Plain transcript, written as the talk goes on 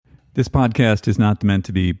This podcast is not meant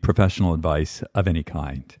to be professional advice of any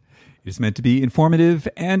kind. It is meant to be informative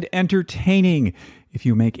and entertaining. If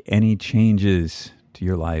you make any changes to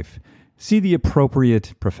your life, see the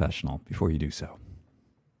appropriate professional before you do so.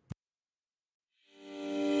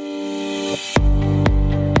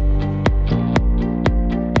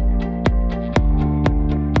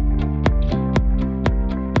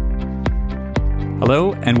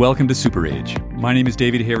 Hello and welcome to Super Age. My name is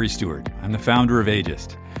David Harry Stewart. I'm the founder of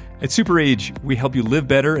Ageist. At Super Age, we help you live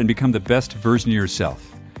better and become the best version of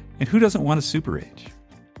yourself. And who doesn't want a Super Age?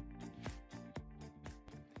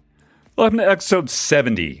 Welcome to episode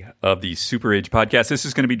 70 of the Super Age podcast. This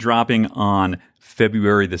is going to be dropping on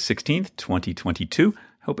February the 16th, 2022.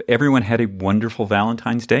 Hope everyone had a wonderful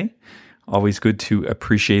Valentine's Day. Always good to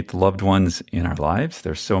appreciate the loved ones in our lives.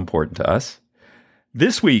 They're so important to us.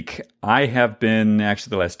 This week, the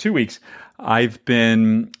last 2 weeks, I've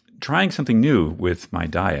been trying something new with my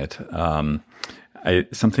diet.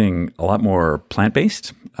 Something a lot more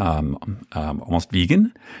plant-based, almost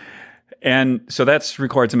vegan. And so that's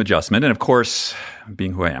required some adjustment. And of course,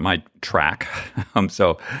 being who I am, I track.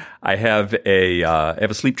 So I have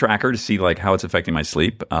a sleep tracker to see like how it's affecting my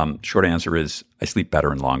sleep. Short answer is I sleep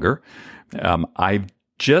better and longer. I've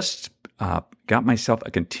just got myself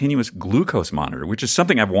a continuous glucose monitor, which is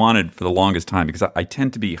something I've wanted for the longest time because I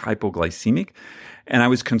tend to be hypoglycemic. And I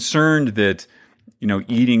was concerned that,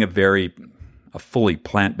 eating a fully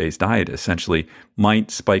plant-based diet essentially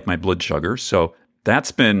might spike my blood sugar. So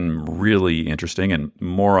that's been really interesting, and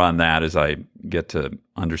more on that as I get to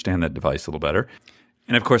understand that device a little better.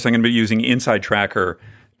 And of course, I'm going to be using Inside Tracker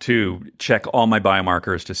to check all my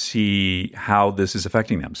biomarkers to see how this is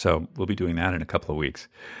affecting them. So we'll be doing that in a couple of weeks.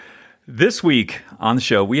 This week on the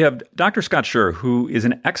show, we have Dr. Scott Sherr, who is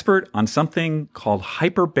an expert on something called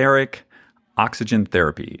hyperbaric oxygen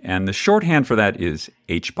therapy. And the shorthand for that is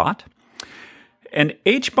HBOT. And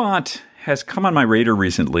HBOT has come on my radar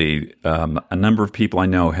recently. A number of people I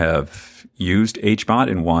know have used HBOT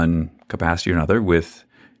in one capacity or another with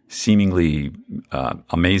seemingly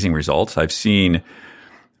amazing results. I've seen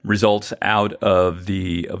results out of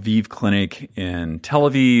the Aviv clinic in Tel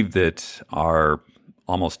Aviv that are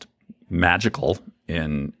almost magical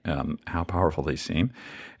in how powerful they seem.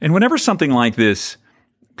 And whenever something like this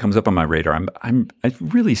comes up on my radar, I'm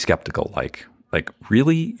really skeptical. Like,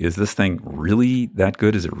 really? Is this thing really that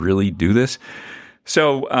good? Does it really do this?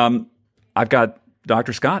 So I've got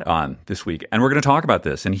Dr. Scott on this week, and we're going to talk about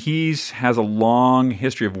this. And he has a long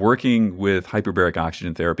history of working with hyperbaric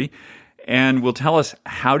oxygen therapy, and will tell us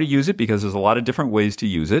how to use it because there's a lot of different ways to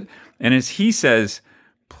use it. And as he says,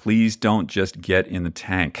 please don't just get in the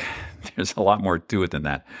tank. There's a lot more to it than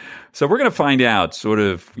that. So we're going to find out sort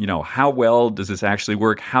of, how well does this actually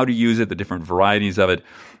work, how to use it, the different varieties of it,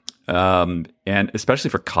 and especially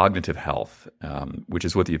for cognitive health, which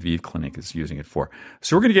is what the Aviv Clinic is using it for.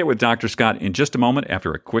 So we're going to get with Dr. Scott in just a moment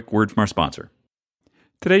after a quick word from our sponsor.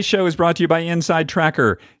 Today's show is brought to you by Inside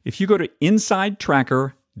Tracker. If you go to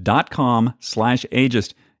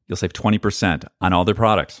insidetracker.com/ageist, you'll save 20% on all their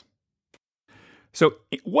products. So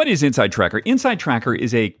what is Inside Tracker? Inside Tracker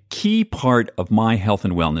is a key part of my health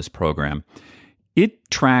and wellness program.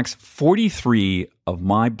 It tracks 43 of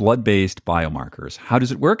my blood-based biomarkers. How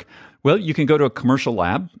does it work? Well, you can go to a commercial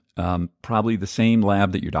lab, probably the same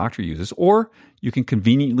lab that your doctor uses, or you can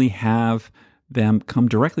conveniently have them come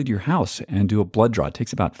directly to your house and do a blood draw. It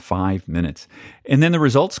takes about 5 minutes. And then the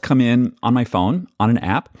results come in on my phone, on an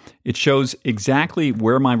app. It shows exactly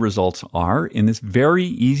where my results are in this very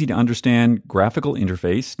easy to understand graphical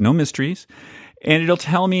interface, no mysteries. And it'll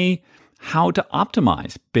tell me how to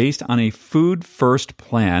optimize based on a food-first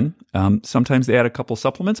plan. Sometimes they add a couple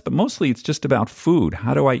supplements, but mostly it's just about food.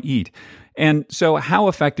 How do I eat? And so how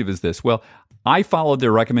effective is this? Well, I followed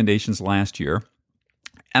their recommendations last year,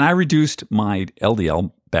 and I reduced my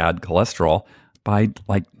LDL, bad cholesterol, by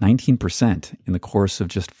like 19% in the course of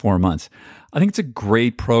just 4 months. I think it's a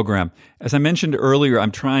great program. As I mentioned earlier,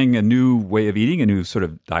 I'm trying a new way of eating, a new sort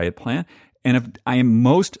of diet plan. And I am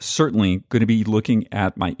most certainly going to be looking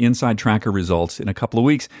at my Inside Tracker results in a couple of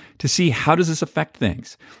weeks to see how does this affect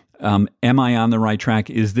things. Am I on the right track?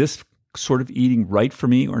 Is this sort of eating right for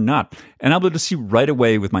me or not? And I'll be able to see right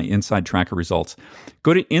away with my Inside Tracker results.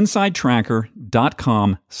 Go to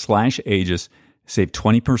insidetracker.com/ageist. Save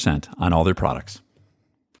 20% on all their products.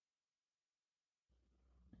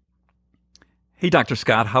 Hey, Dr.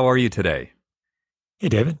 Scott, how are you today? Hey,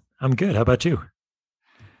 David. I'm good. How about you?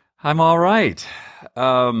 I'm all right.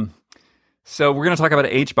 So we're going to talk about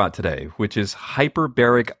HBOT today, which is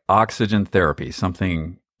hyperbaric oxygen therapy,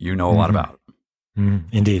 something you know a lot about.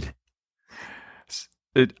 Indeed.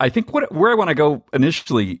 I think where I want to go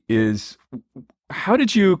initially is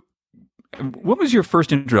what was your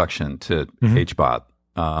first introduction to HBOT?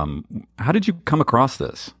 How did you come across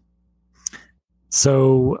this?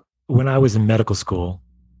 So when I was in medical school,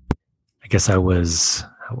 I guess I was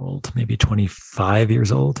how old? Maybe 25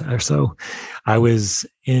 years old or so. I was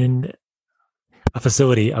in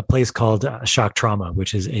a place called Shock Trauma,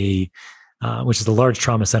 which is a large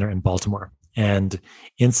trauma center in Baltimore. And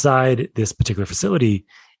inside this particular facility,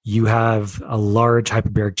 you have a large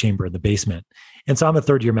hyperbaric chamber in the basement. And so I'm a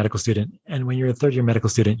third year medical student. And when you're a third year medical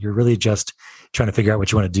student, you're really just trying to figure out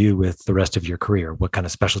what you want to do with the rest of your career. What kind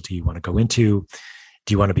of specialty you want to go into?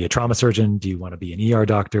 Do you want to be a trauma surgeon? Do you want to be an ER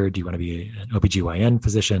doctor? Do you want to be an OBGYN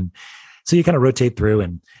physician? So you kind of rotate through.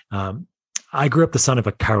 And I grew up the son of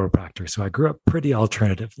a chiropractor. So I grew up pretty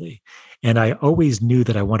alternatively. And I always knew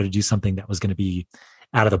that I wanted to do something that was going to be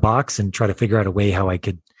out of the box and try to figure out a way how I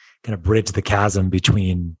could kind of bridge the chasm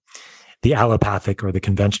between the allopathic or the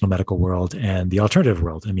conventional medical world and the alternative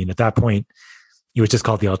world. I mean, at that point, it was just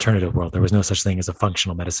called the alternative world. There was no such thing as a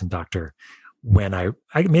functional medicine doctor when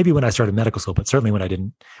maybe when I started medical school, but certainly when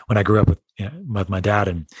I grew up with my dad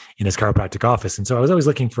and in his chiropractic office. And so I was always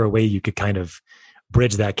looking for a way you could kind of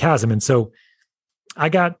bridge that chasm. And so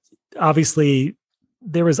obviously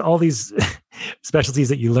there was all these specialties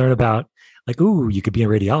that you learn about, like, ooh, you could be a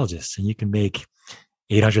radiologist and you can make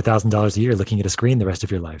 $800,000 a year looking at a screen the rest of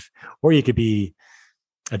your life. Or you could be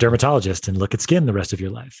a dermatologist and look at skin the rest of your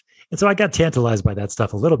life. And so I got tantalized by that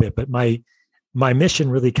stuff a little bit, but my mission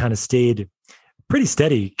really kind of stayed pretty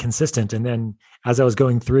steady, consistent. And then as I was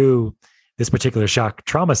going through this particular shock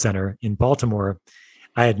trauma center in Baltimore,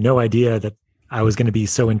 I had no idea that I was going to be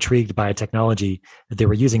so intrigued by a technology that they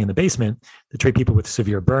were using in the basement to treat people with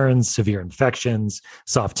severe burns, severe infections,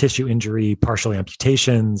 soft tissue injury, partial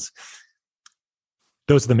amputations.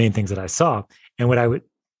 Those are the main things that I saw. And what I would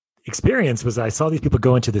experience was I saw these people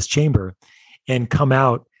go into this chamber and come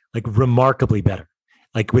out like remarkably better,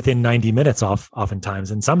 like within 90 minutes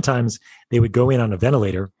oftentimes. And sometimes they would go in on a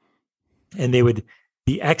ventilator and they would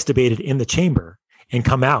be extubated in the chamber and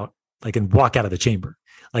come out like and walk out of the chamber,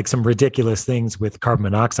 like some ridiculous things with carbon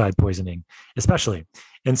monoxide poisoning, especially.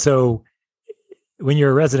 And so when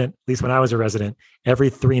you're a resident, at least when I was a resident, every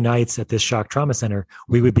 3 nights at this shock trauma center,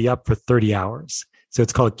 we would be up for 30 hours. So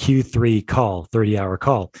it's called Q3 call, 30-hour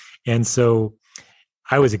call. And so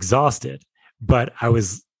I was exhausted, but I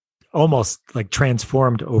was almost like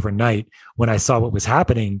transformed overnight when I saw what was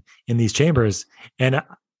happening in these chambers. And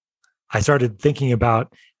I started thinking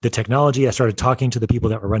about the technology. I started talking to the people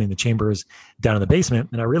that were running the chambers down in the basement.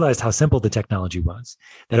 And I realized how simple the technology was,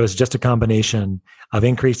 that it was just a combination of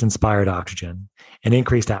increased inspired oxygen and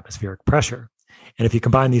increased atmospheric pressure. And if you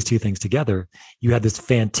combine these two things together, you had this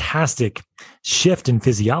fantastic shift in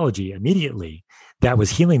physiology immediately that was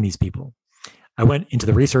healing these people. I went into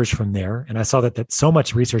the research from there, and I saw that so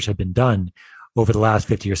much research had been done over the last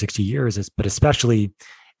 50 or 60 years, but especially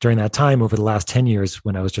during that time over the last 10 years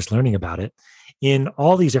when I was just learning about it, in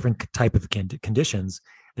all these different type of conditions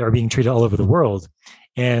that are being treated all over the world.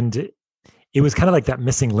 And it was kind of like that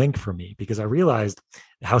missing link for me, because I realized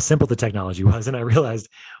how simple the technology was. And I realized,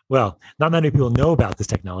 well, not many people know about this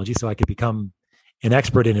technology, so I could become an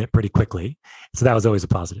expert in it pretty quickly. So that was always a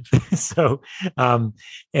positive.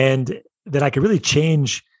 And that I could really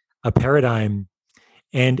change a paradigm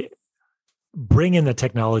and bring in the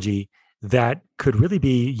technology that could really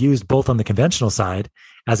be used both on the conventional side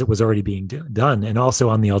as it was already being done and also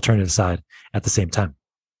on the alternative side at the same time.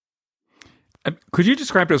 Could you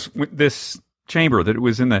describe to us this chamber that it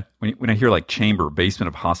was in when I hear like chamber, basement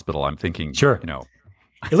of hospital, I'm thinking, sure.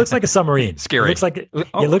 It looks like a submarine. Scary. It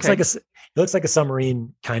looks like a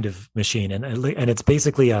submarine kind of machine. And it's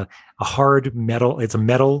basically a hard metal. It's a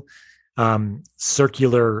metal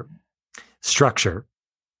circular structure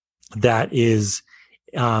that is,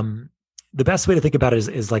 the best way to think about it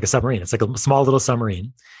is like a submarine. It's like a small little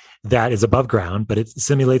submarine that is above ground, but it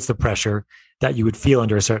simulates the pressure that you would feel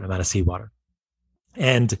under a certain amount of seawater.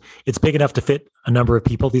 And it's big enough to fit a number of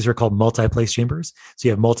people. These are called multi-place chambers. So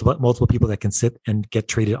you have multiple people that can sit and get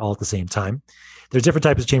treated all at the same time. There's different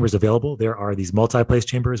types of chambers available. There are these multi-place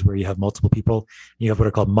chambers where you have multiple people. You have what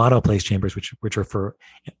are called monoplace chambers, which are for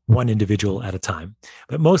one individual at a time.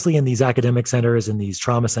 But mostly in these academic centers and these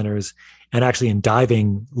trauma centers, and actually in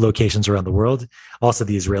diving locations around the world, also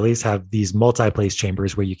the Israelis have these multi-place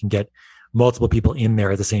chambers where you can get multiple people in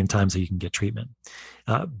there at the same time so you can get treatment.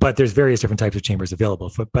 But there's various different types of chambers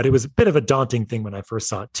available. But it was a bit of a daunting thing when I first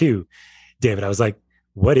saw it too, David. I was like,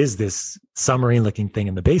 what is this submarine looking thing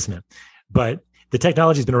in the basement? But the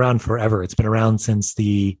technology has been around forever. It's been around since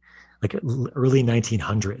the like early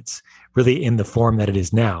 1900s, really in the form that it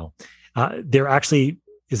is now. There actually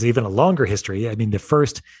is even a longer history. I mean, the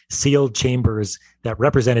first sealed chambers that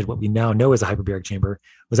represented what we now know as a hyperbaric chamber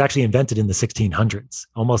was actually invented in the 1600s,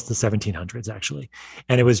 almost the 1700s, actually.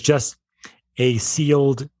 And it was just a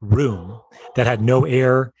sealed room that had no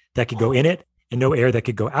air that could go in it and no air that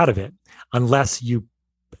could go out of it unless you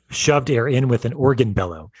shoved air in with an organ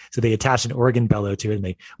bellow. So they attached an organ bellow to it and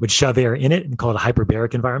they would shove air in it and call it a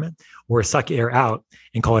hyperbaric environment, or suck air out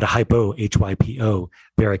and call it a HYPO,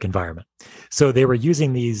 baric environment. So they were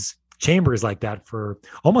using these chambers like that for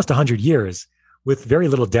almost 100 years with very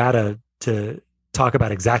little data to talk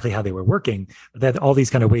about exactly how they were working, but they had all these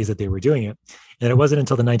kind of ways that they were doing it. And it wasn't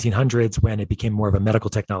until the 1900s when it became more of a medical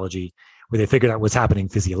technology where they figured out what's happening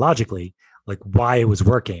physiologically, like why it was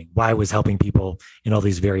working, why it was helping people in all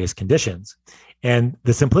these various conditions. And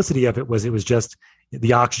the simplicity of it was just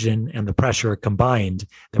the oxygen and the pressure combined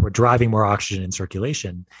that were driving more oxygen in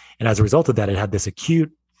circulation. And as a result of that, it had this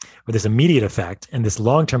acute or this immediate effect and this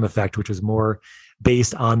long-term effect, which was more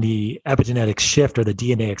based on the epigenetic shift or the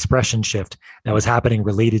DNA expression shift that was happening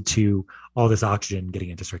related to all this oxygen getting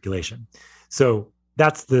into circulation. So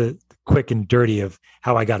that's the quick and dirty of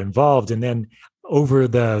how I got involved. And then over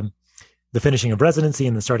the finishing of residency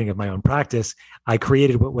and the starting of my own practice, I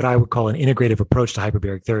created what I would call an integrative approach to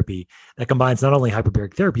hyperbaric therapy that combines not only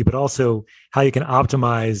hyperbaric therapy, but also how you can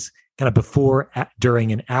optimize kind of before,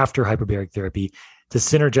 during, and after hyperbaric therapy to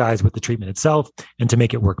synergize with the treatment itself and to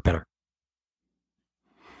make it work better.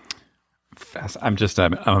 I'm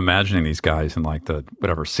imagining these guys in like the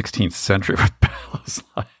 16th century with bellows.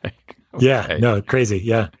 Like, okay. Yeah, no, crazy.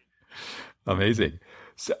 Yeah. Amazing.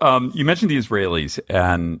 So, you mentioned the Israelis,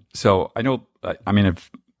 and so I know. I've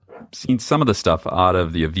seen some of the stuff out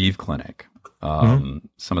of the Aviv clinic,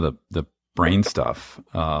 some of the brain stuff.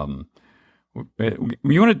 You want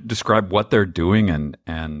to describe what they're doing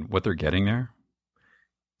and what they're getting there?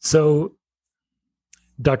 So,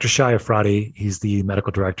 Dr. Sherr, he's the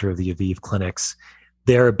medical director of the Aviv clinics.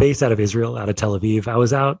 They're based out of Israel, out of Tel Aviv. I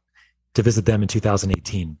was out to visit them in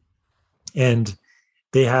 2018, and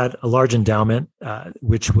they had a large endowment,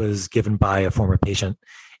 which was given by a former patient.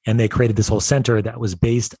 And they created this whole center that was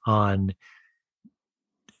based on,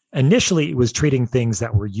 initially, it was treating things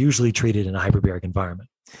that were usually treated in a hyperbaric environment.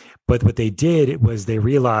 But what they did was they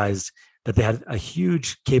realized that they had a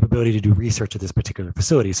huge capability to do research at this particular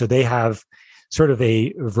facility. So they have sort of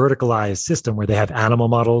a verticalized system where they have animal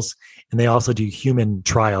models and they also do human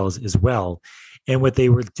trials as well. And what they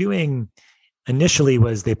were doing initially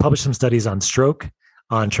was they published some studies on stroke,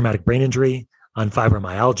 on traumatic brain injury, on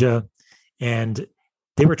fibromyalgia, and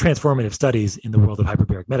they were transformative studies in the world of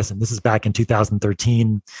hyperbaric medicine. This is back in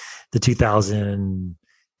 2013 to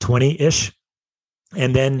 2020-ish.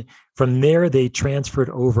 And then from there, they transferred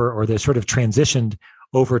over, or they sort of transitioned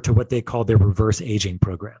over to what they called their reverse aging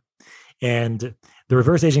program. And the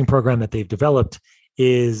reverse aging program that they've developed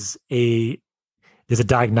is there's a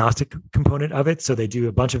diagnostic component of it. So they do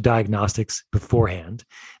a bunch of diagnostics beforehand.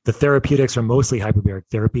 The therapeutics are mostly hyperbaric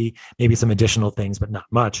therapy, maybe some additional things, but not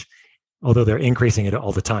much, although they're increasing it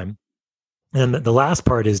all the time. And the last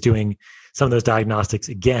part is doing some of those diagnostics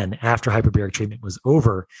again after hyperbaric treatment was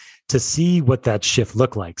over to see what that shift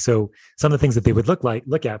looked like. So some of the things that they would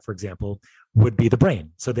look at, for example, would be the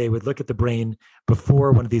brain. So they would look at the brain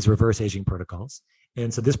before one of these reverse aging protocols.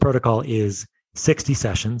 And so this protocol is 60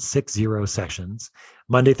 sessions,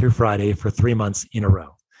 Monday through Friday for 3 months in a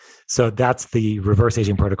row. So that's the reverse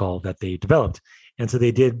aging protocol that they developed. And so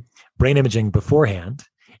they did brain imaging beforehand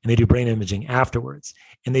and they do brain imaging afterwards.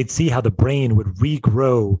 And they'd see how the brain would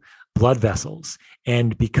regrow blood vessels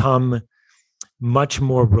and become much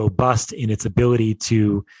more robust in its ability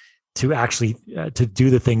to actually to do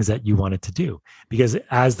the things that you want it to do. Because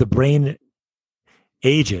as the brain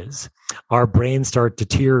ages, our brains start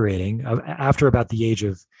deteriorating after about the age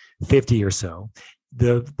of 50 or so.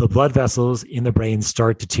 The blood vessels in the brain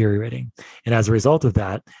start deteriorating. And as a result of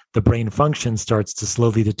that, the brain function starts to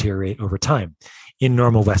slowly deteriorate over time in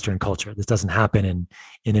normal Western culture. This doesn't happen in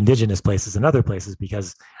indigenous places and other places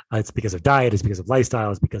because it's because of diet, it's because of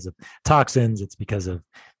lifestyle, it's because of toxins, it's because of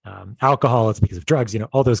alcohol, it's because of drugs,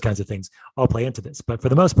 all those kinds of things all play into this. But for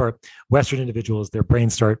the most part, Western individuals, their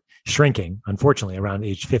brains start shrinking, unfortunately, around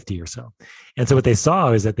age 50 or so. And so what they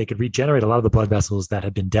saw is that they could regenerate a lot of the blood vessels that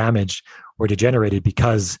had been damaged or degenerated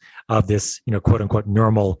because of this, quote unquote,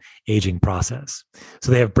 normal aging process.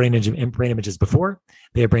 So they have brain images before,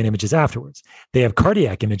 they have brain images afterwards. They have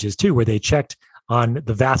cardiac images too, where they checked on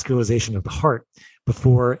the vascularization of the heart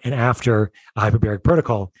before and after a hyperbaric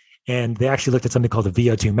protocol. And they actually looked at something called the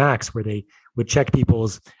VO2 max, where they would check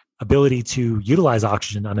people's ability to utilize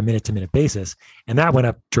oxygen on a minute-to-minute basis, and that went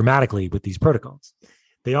up dramatically with these protocols.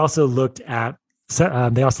 They also looked at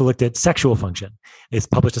sexual function. They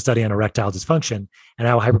published a study on erectile dysfunction and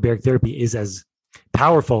how hyperbaric therapy is as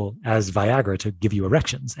powerful as Viagra to give you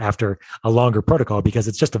erections after a longer protocol, because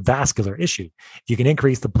it's just a vascular issue. If you can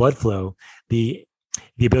increase the blood flow, the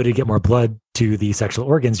ability to get more blood to the sexual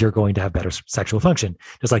organs, you're going to have better sexual function,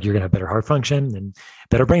 just like you're going to have better heart function and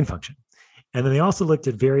better brain function. And then they also looked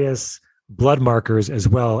at various blood markers as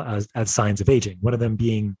well as signs of aging, one of them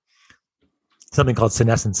being something called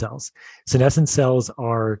senescent cells. Senescent cells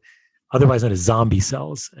are otherwise known as zombie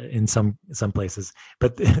cells in some places.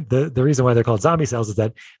 But the reason why they're called zombie cells is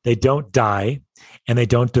that they don't die and they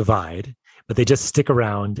don't divide, but they just stick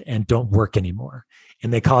around and don't work anymore.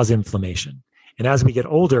 And they cause inflammation. And as we get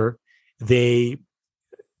older, the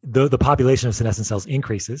population of senescent cells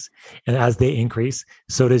increases. And as they increase,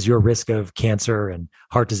 so does your risk of cancer and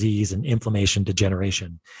heart disease and inflammation,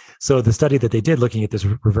 degeneration. So the study that they did looking at this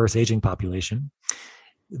reverse aging population,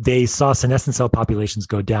 they saw senescent cell populations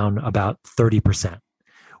go down about 30%,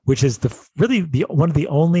 which is one of the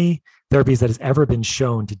only therapies that has ever been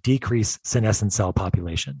shown to decrease senescent cell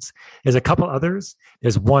populations. There's a couple others.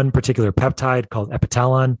 There's one particular peptide called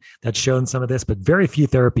epitalon that's shown some of this, but very few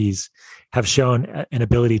therapies have shown an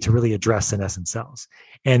ability to really address senescent cells.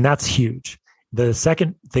 And that's huge. The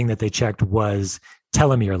second thing that they checked was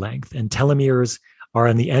telomere length, and telomeres are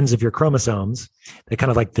on the ends of your chromosomes. They're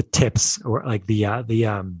kind of like the tips or like the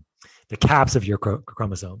caps of your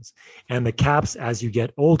chromosomes. And the caps, as you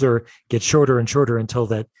get older, get shorter and shorter until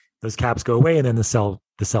those caps go away, and then the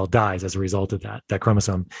cell dies as a result of that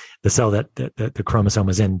chromosome. The cell that the chromosome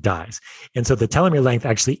is in dies. And so the telomere length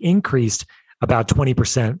actually increased about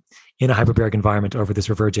 20% in a hyperbaric environment over this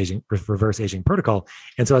reverse aging protocol.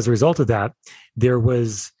 And so as a result of that, there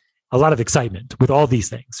was a lot of excitement with all these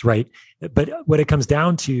things, right? But what it comes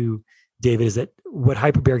down to, David, is that what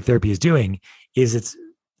hyperbaric therapy is doing is it's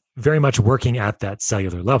very much working at that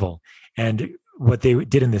cellular level. And what they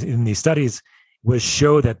did in these studies was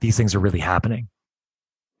show that these things are really happening.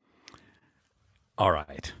 All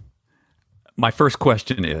right. My first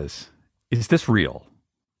question is this real?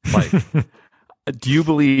 Like, do you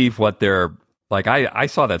believe what they're like? I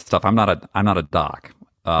saw that stuff. I'm not a doc.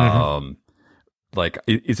 Like,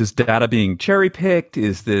 is this data being cherry picked?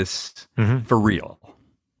 Is this for real?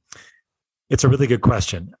 It's a really good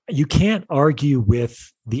question. You can't argue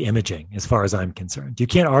with the imaging as far as I'm concerned. You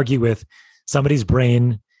can't argue with somebody's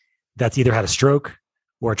brain that's either had a stroke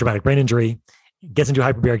or a traumatic brain injury, gets into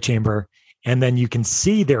a hyperbaric chamber, and then you can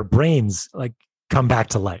see their brains like come back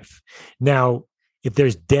to life. Now, if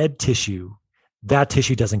there's dead tissue, that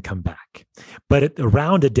tissue doesn't come back. But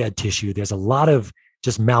around a dead tissue, there's a lot of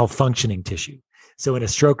just malfunctioning tissue. So in a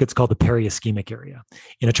stroke, it's called the periischemic area.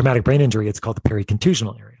 In a traumatic brain injury, it's called the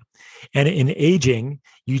pericontusional area. And in aging,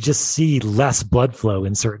 you just see less blood flow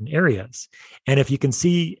in certain areas. And if you can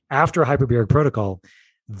see after a hyperbaric protocol,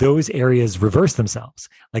 those areas reverse themselves,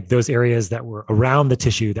 like those areas that were around the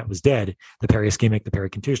tissue that was dead, the periischemic, the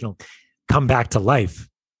pericontusional, come back to life.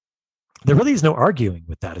 There really is no arguing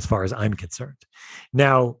with that as far as I'm concerned.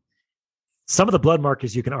 Now, some of the blood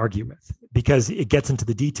markers you can argue with because it gets into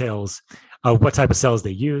the details of what type of cells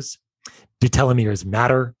they use. Do telomeres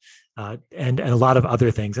matter? And a lot of other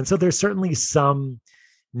things. And so there's certainly some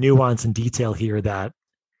nuance and detail here that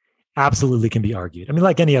absolutely can be argued. I mean,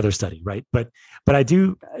 like any other study, right? But I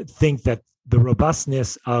do think that the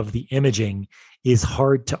robustness of the imaging is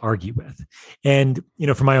hard to argue with. And,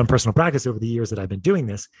 from my own personal practice over the years that I've been doing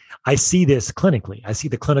this, I see this clinically. I see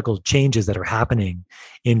the clinical changes that are happening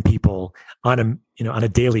in people on a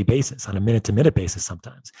daily basis, on a minute-to-minute basis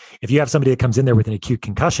sometimes. If you have somebody that comes in there with an acute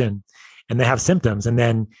concussion and they have symptoms, and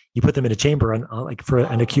then you put them in a chamber like for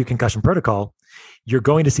an acute concussion protocol, you're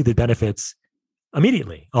going to see the benefits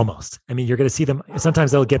immediately, almost. I mean, you're going to see them.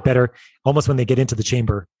 Sometimes they'll get better almost when they get into the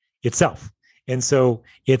chamber itself. And so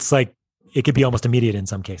it's like, it could be almost immediate in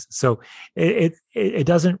some cases. So it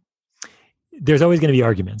doesn't, there's always going to be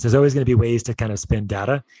arguments. There's always going to be ways to kind of spin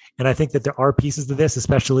data. And I think that there are pieces to this,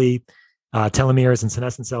 especially telomeres and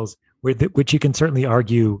senescent cells, which you can certainly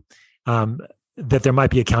argue that there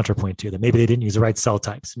might be a counterpoint to, that maybe they didn't use the right cell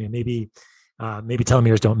types. I mean, maybe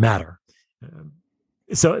telomeres don't matter.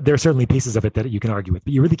 So there are certainly pieces of it that you can argue with,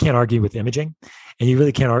 but you really can't argue with imaging, and you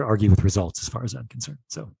really can't argue with results as far as I'm concerned.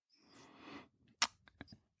 So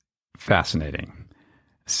fascinating.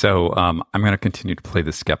 So I'm going to continue to play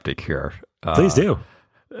the skeptic here. Please do.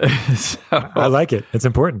 I like it. It's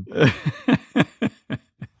important.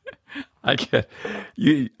 I get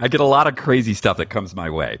a lot of crazy stuff that comes my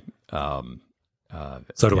way.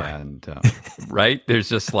 So do I. And right, there's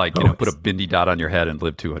just like put a bindi dot on your head and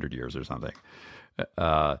live 200 years or something.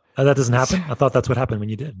 That doesn't happen. I thought that's what happened when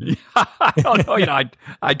you did. I don't know.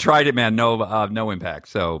 I tried it, man. No impact.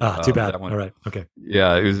 So too bad. All right. Okay.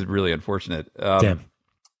 Yeah, it was really unfortunate. Damn.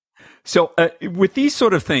 So with these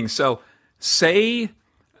sort of things, so say,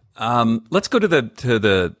 let's go to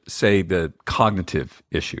the cognitive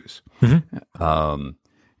issues,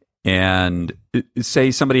 and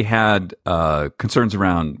say somebody had concerns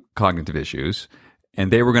around cognitive issues,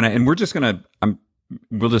 and they were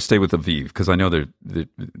we'll just stay with Aviv because I know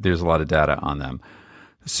there's a lot of data on them.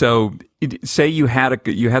 So, say you had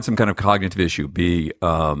some kind of cognitive issue, be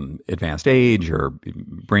advanced age or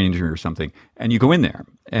brain injury or something, and you go in there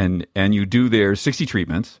and you do their 60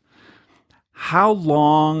 treatments. How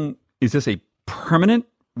long is this a permanent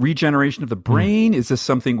regeneration of the brain? Is this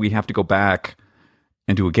something we have to go back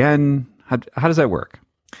and do again? How does that work?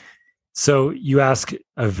 So you ask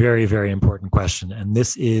a very, very important question, and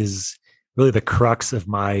this is really the crux of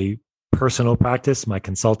my personal practice, my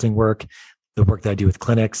consulting work, the work that I do with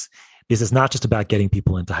clinics, because it's not just about getting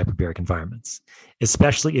people into hyperbaric environments,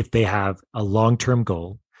 especially if they have a long-term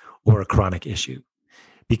goal or a chronic issue.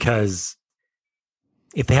 Because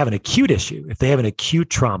if they have an acute issue, if they have an acute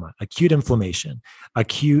trauma, acute inflammation,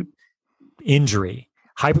 acute injury,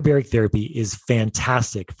 hyperbaric therapy is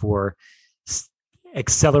fantastic for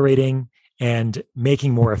accelerating and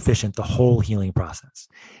making more efficient the whole healing process.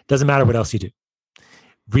 Doesn't matter what else you do.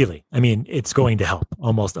 Really, I mean, it's going to help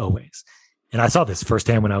almost always. And I saw this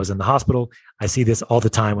firsthand when I was in the hospital. I see this all the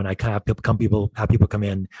time when I have people come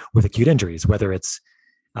in with acute injuries, whether it's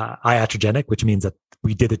iatrogenic, which means that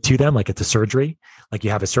we did it to them, like it's a surgery, like you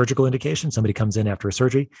have a surgical indication. Somebody comes in after a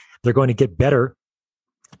surgery, they're going to get better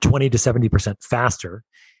 20 to 70% faster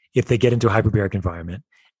if they get into a hyperbaric environment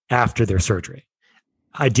after their surgery.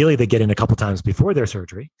 Ideally, they get in a couple times before their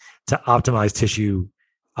surgery to optimize tissue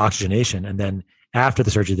oxygenation. And then after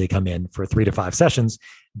the surgery, they come in for 3 to 5 sessions.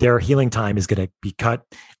 Their healing time is going to be cut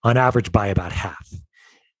on average by about half.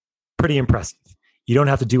 Pretty impressive. You don't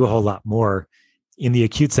have to do a whole lot more in the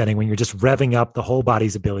acute setting when you're just revving up the whole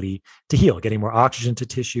body's ability to heal, getting more oxygen to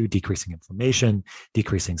tissue, decreasing inflammation,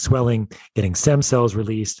 decreasing swelling, getting stem cells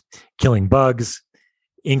released, killing bugs,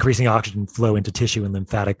 increasing oxygen flow into tissue and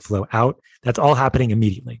lymphatic flow out. That's all happening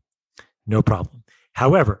immediately. No problem.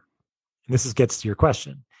 However, and this gets to your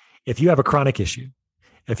question, if you have a chronic issue,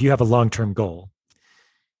 if you have a long-term goal,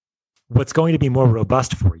 what's going to be more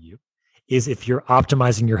robust for you is if you're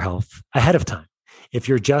optimizing your health ahead of time. If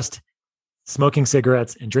you're just smoking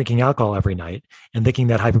cigarettes and drinking alcohol every night and thinking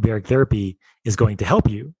that hyperbaric therapy is going to help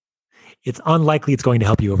you, it's unlikely it's going to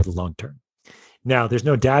help you over the long term. Now, there's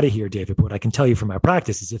no data here, David, but what I can tell you from my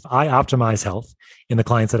practice is if I optimize health in the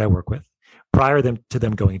clients that I work with, prior to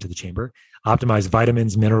them going into the chamber, optimize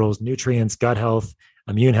vitamins, minerals, nutrients, gut health,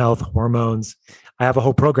 immune health, hormones. I have a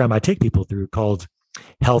whole program I take people through called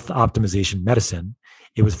Health Optimization Medicine.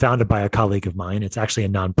 It was founded by a colleague of mine. It's actually a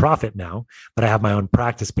nonprofit now, but I have my own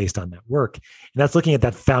practice based on that work. And that's looking at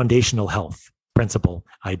that foundational health principle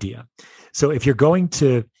idea. So if you're going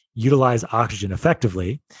to utilize oxygen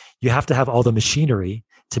effectively, you have to have all the machinery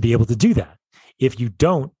to be able to do that. If you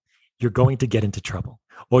don't, you're going to get into trouble,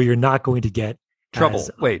 or you're not going to get trouble.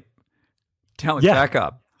 Wait, back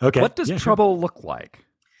up. Okay. What does trouble look like?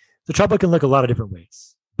 The trouble can look a lot of different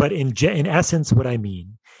ways. But in essence, what I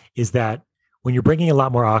mean is that when you're bringing a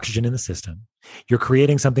lot more oxygen in the system, you're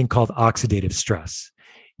creating something called oxidative stress.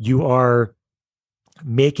 You are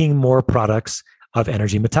making more products of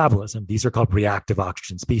energy metabolism. These are called reactive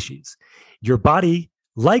oxygen species. Your body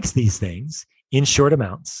likes these things in short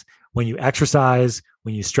amounts. When you exercise,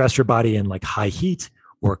 when you stress your body in like high heat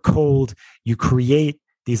or cold, you create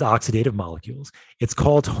these oxidative molecules. It's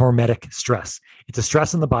called hormetic stress. It's a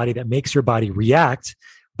stress in the body that makes your body react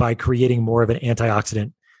by creating more of an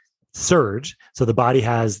antioxidant surge. So the body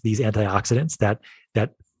has these antioxidants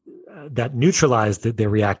that neutralize the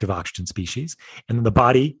reactive oxygen species. And then the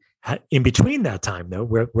body, in between that time, though,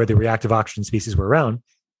 where the reactive oxygen species were around,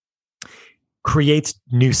 creates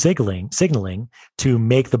new signaling to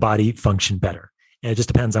make the body function better. And it just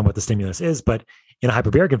depends on what the stimulus is. But in a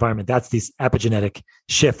hyperbaric environment, that's this epigenetic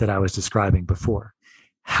shift that I was describing before.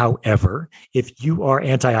 However, if you are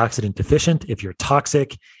antioxidant deficient, if you're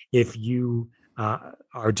toxic, if you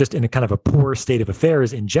are just in a kind of a poor state of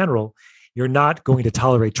affairs in general, you're not going to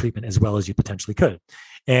tolerate treatment as well as you potentially could.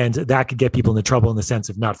 And that could get people into trouble in the sense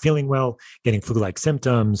of not feeling well, getting flu-like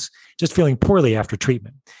symptoms, just feeling poorly after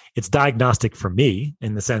treatment. it's diagnostic for me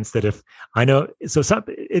in the sense that if I know,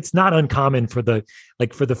 it's not uncommon for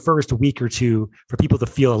the first week or two for people to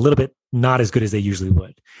feel a little bit not as good as they usually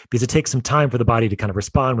would, because it takes some time for the body to kind of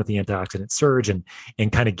respond with the antioxidant surge and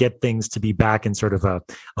kind of get things to be back in sort of a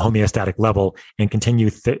homeostatic level and continue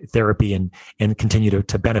therapy and continue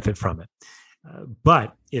to benefit from it.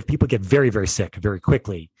 But if people get very, very sick very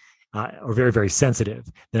quickly, or very, very sensitive,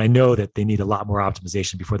 then I know that they need a lot more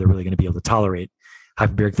optimization before they're really going to be able to tolerate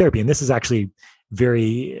hyperbaric therapy. And this is actually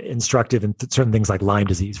very instructive in certain things like Lyme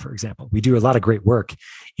disease, for example. We do a lot of great work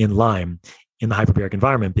in Lyme in the hyperbaric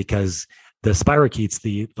environment because the spirochetes,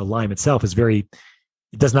 the Lyme itself, it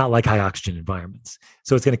does not like high oxygen environments.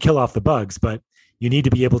 So it's going to kill off the bugs, but you need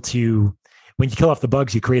to be able to, when you kill off the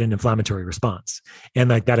bugs, you create an inflammatory response. And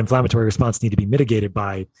like that inflammatory response need to be mitigated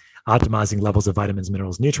by optimizing levels of vitamins,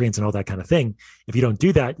 minerals, nutrients, and all that kind of thing. If you don't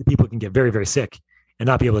do that, people can get very, very sick and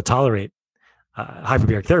not be able to tolerate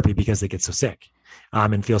hyperbaric therapy because they get so sick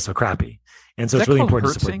and feel so crappy. And so it's really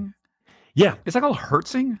important to support. Yeah. Is that called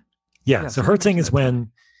hertzing? Yeah. So hertzing is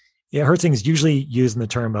hertzing is usually used in the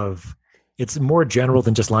term of, it's more general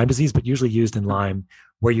than just Lyme disease, but usually used in Lyme,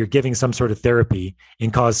 where you're giving some sort of therapy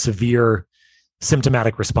and cause severe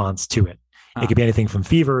symptomatic response to it. It could be anything from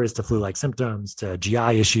fevers to flu-like symptoms to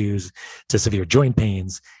GI issues to severe joint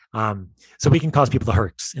pains. So we can cause people to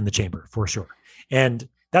hurts in the chamber for sure. And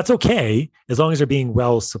that's okay as long as they're being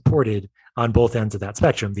well supported on both ends of that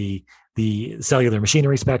spectrum, the cellular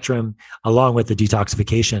machinery spectrum, along with the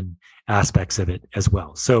detoxification aspects of it as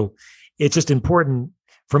well. So it's just important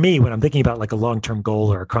for me when I'm thinking about like a long-term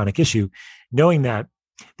goal or a chronic issue, knowing that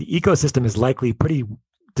the ecosystem is likely pretty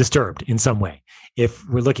disturbed in some way if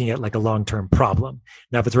we're looking at like a long-term problem.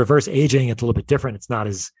 Now, if it's reverse aging, it's a little bit different. It's not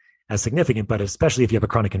as significant, but especially if you have a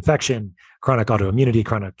chronic infection, chronic autoimmunity,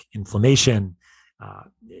 chronic inflammation,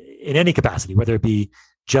 in any capacity, whether it be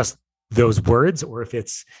just those words or if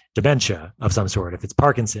it's dementia of some sort, if it's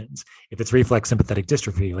Parkinson's, if it's reflex sympathetic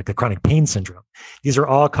dystrophy, like a chronic pain syndrome, these are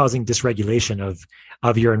all causing dysregulation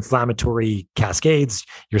of your inflammatory cascades,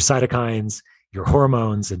 your cytokines, your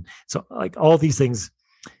hormones. And so like all these things,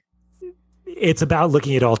 it's about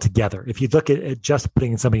looking at it all together. If you look at just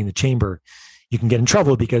putting somebody in the chamber, you can get in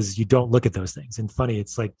trouble because you don't look at those things. And funny,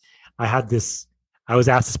 it's like I was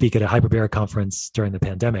asked to speak at a hyperbaric conference during the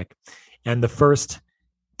pandemic. And the first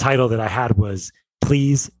title that I had was,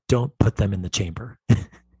 "Please don't put them in the chamber."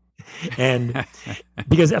 And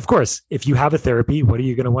because of course, if you have a therapy, what are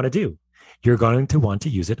you going to want to do? You're going to want to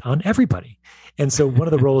use it on everybody. And so one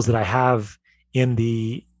of the roles that I have in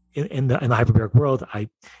the hyperbaric world,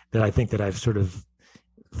 that I think that I've sort of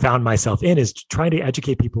found myself in is trying to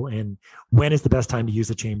educate people in when is the best time to use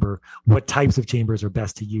a chamber, what types of chambers are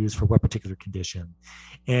best to use for what particular condition,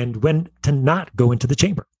 and when to not go into the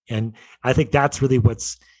chamber. And I think that's really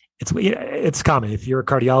it's common. If you're a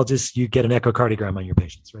cardiologist, you get an echocardiogram on your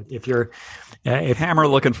patients, right? If you're hammer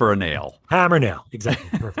looking for a nail, hammer nail,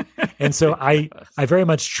 exactly, perfect. And so I very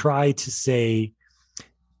much try to say,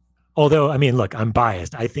 although I mean, look, I'm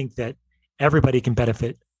biased. I think that everybody can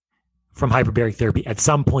benefit from hyperbaric therapy at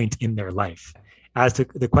some point in their life. As to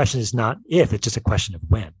the question is not if, it's just a question of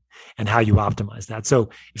when and how you optimize that. So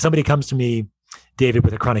if somebody comes to me, David,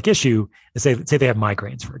 with a chronic issue, and say they have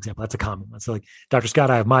migraines, for example, that's a common one. So like, Dr. Scott,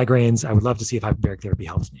 I have migraines. I would love to see if hyperbaric therapy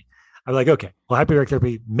helps me. I'm like, okay, well, hyperbaric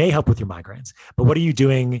therapy may help with your migraines, but what are you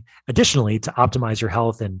doing additionally to optimize your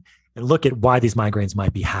health and look at why these migraines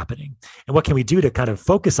might be happening? And what can we do to kind of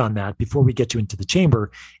focus on that before we get you into the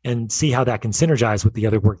chamber and see how that can synergize with the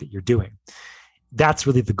other work that you're doing? That's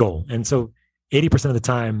really the goal. And so 80% of the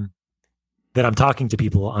time that I'm talking to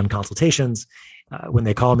people on consultations, when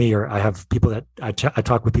they call me, or I have people that I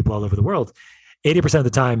talk with people all over the world, 80% of the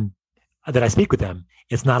time that I speak with them,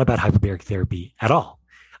 it's not about hyperbaric therapy at all.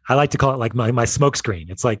 I like to call it like my smoke screen.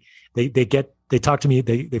 It's like they talk to me,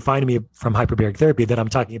 they find me from hyperbaric therapy, that I'm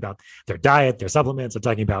talking about their diet, their supplements. I'm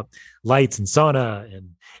talking about lights and sauna and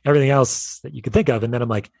everything else that you could think of. And then I'm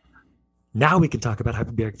like, now we can talk about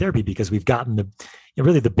hyperbaric therapy because we've gotten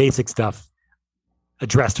really the basic stuff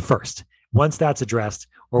addressed first. Once that's addressed,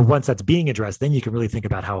 or once that's being addressed, then you can really think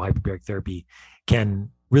about how hyperbaric therapy can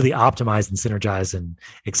really optimize and synergize and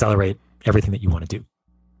accelerate everything that you want to do.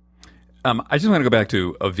 I just want to go back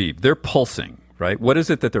to Aviv. They're pulsing, right? What is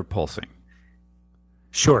it that they're pulsing?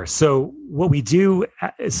 Sure. So what we do,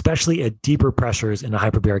 especially at deeper pressures in a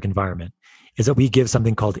hyperbaric environment, is that we give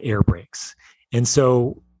something called air breaks. And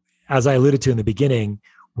so, as I alluded to in the beginning,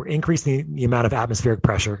 we're increasing the amount of atmospheric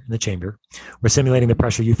pressure in the chamber. We're simulating the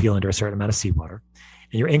pressure you feel under a certain amount of seawater.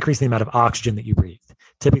 And you're increasing the amount of oxygen that you breathe.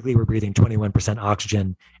 Typically, we're breathing 21%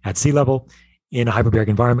 oxygen at sea level. in a hyperbaric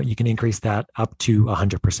environment, you can increase that up to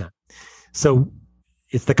 100%. So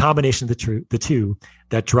it's the combination of the two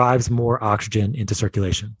that drives more oxygen into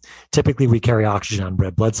circulation. Typically, we carry oxygen on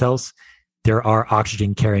red blood cells. They're our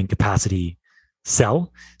oxygen carrying capacity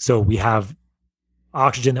cell. So we have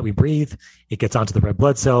oxygen that we breathe. It gets onto the red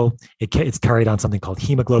blood cell. It's carried on something called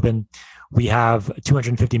hemoglobin. We have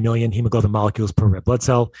 250 million hemoglobin molecules per red blood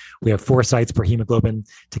cell. We have 4 sites per hemoglobin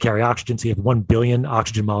to carry oxygen. So you have 1 billion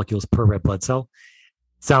oxygen molecules per red blood cell.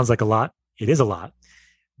 Sounds like a lot. It is a lot.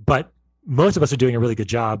 But most of us are doing a really good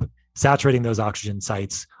job saturating those oxygen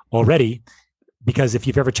sites already, because if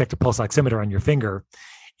you've ever checked a pulse oximeter on your finger,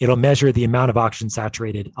 it'll measure the amount of oxygen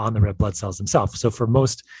saturated on the red blood cells themselves. So for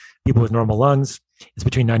most people with normal lungs, it's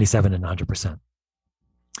between 97 and 100%.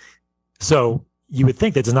 So you would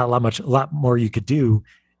think that there's not a lot more you could do,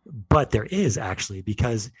 but there is actually,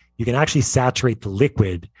 because you can actually saturate the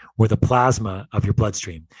liquid or the plasma of your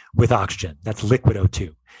bloodstream with oxygen. That's liquid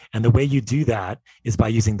O2. And the way you do that is by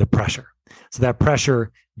using the pressure. So that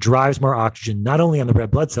pressure drives more oxygen, not only on the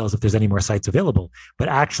red blood cells, if there's any more sites available, but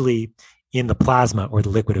actually in the plasma or the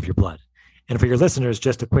liquid of your blood. And for your listeners,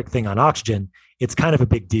 just a quick thing on oxygen, it's kind of a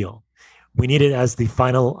big deal. We need it as the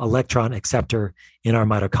final electron acceptor in our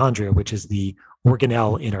mitochondria, which is the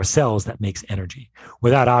organelle in our cells that makes energy.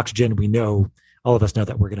 Without oxygen, all of us know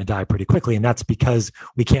that we're going to die pretty quickly. And that's because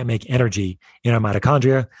we can't make energy in our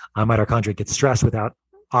mitochondria. Our mitochondria get stressed without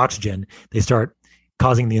oxygen. They start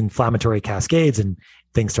causing the inflammatory cascades and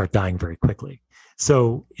things start dying very quickly.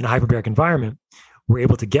 So in a hyperbaric environment, we're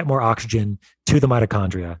able to get more oxygen to the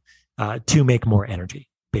mitochondria to make more energy,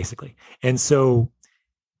 basically. And so,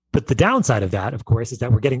 but the downside of that, of course, is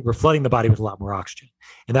that we're flooding the body with a lot more oxygen,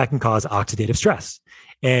 and that can cause oxidative stress.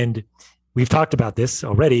 And we've talked about this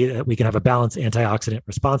already, that we can have a balanced antioxidant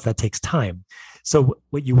response that takes time. So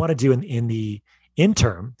what you want to do in the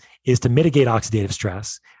interim is to mitigate oxidative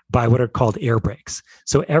stress by what are called air breaks.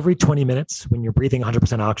 So every 20 minutes, when you're breathing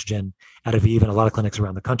 100% oxygen at Aviv and a lot of clinics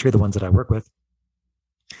around the country, the ones that I work with,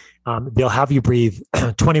 they'll have you breathe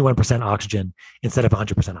 21% oxygen instead of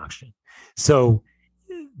 100% oxygen. So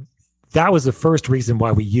that was the first reason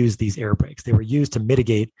why we used these air breaks. They were used to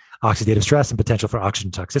mitigate oxidative stress and potential for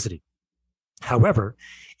oxygen toxicity. However,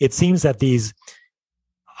 it seems that these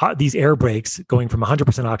air breaks going from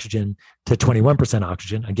 100% oxygen to 21%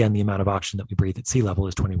 oxygen, again, the amount of oxygen that we breathe at sea level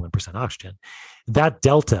is 21% oxygen. That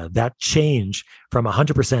delta, that change from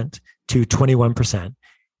 100% to 21%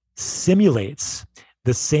 simulates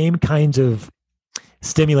the same kinds of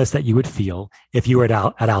stimulus that you would feel if you were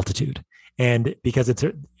at altitude. And because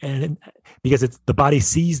the body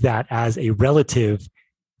sees that as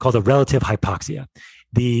called a relative hypoxia.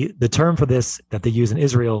 The term for this that they use in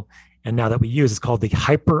Israel and now that we use is called the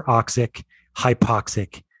hyperoxic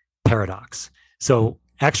hypoxic paradox. So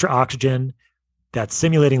extra oxygen that's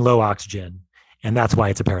simulating low oxygen, and that's why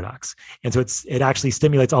it's a paradox. And so it actually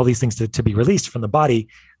stimulates all these things to be released from the body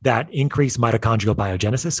that increase mitochondrial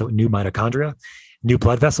biogenesis, so new mitochondria, new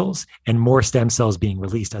blood vessels, and more stem cells being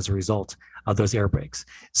released as a result of those air breaks.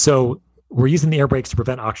 So we're using the air breaks to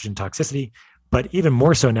prevent oxygen toxicity, but even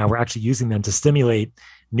more so now, we're actually using them to stimulate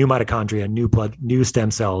new mitochondria, new stem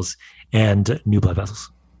cells, and new blood vessels.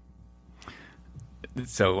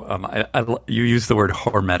 So you use the word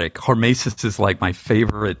hormetic. Hormesis is like my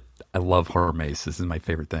favorite. I love hormesis. This is my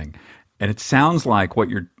favorite thing. And it sounds like what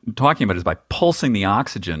you're talking about is by pulsing the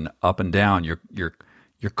oxygen up and down, you're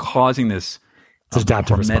causing this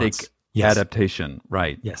adaptive hormetic response. Yes. Adaptation.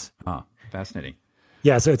 Right. Yes. Fascinating.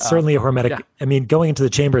 Yeah, so it's certainly a hormetic. Yeah. I mean, going into the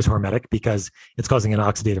chamber is hormetic because it's causing an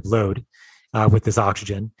oxidative load with this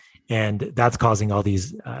oxygen. And that's causing all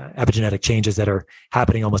these epigenetic changes that are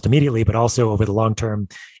happening almost immediately, but also over the long term,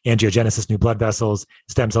 angiogenesis, new blood vessels,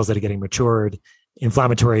 stem cells that are getting matured,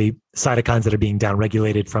 inflammatory cytokines that are being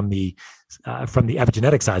downregulated from the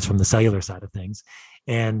epigenetic side, from the cellular side of things.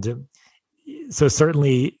 And so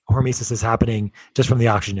certainly hormesis is happening just from the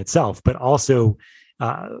oxygen itself, but also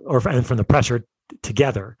and from the pressure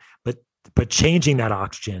together. But changing that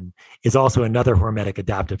oxygen is also another hormetic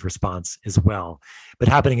adaptive response as well, but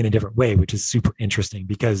happening in a different way, which is super interesting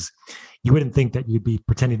because you wouldn't think that you'd be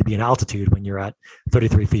pretending to be in altitude when you're at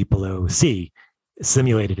 33 feet below sea,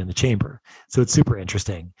 simulated in the chamber. So it's super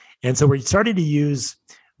interesting. And so we're starting to use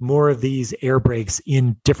more of these air breaks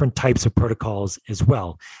in different types of protocols as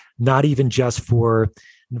well, not even just for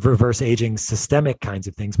reverse aging systemic kinds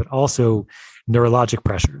of things, but also neurologic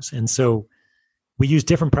pressures. And so we use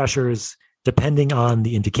different pressures depending on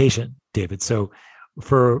the indication, David. So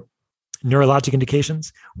for neurologic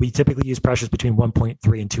indications, we typically use pressures between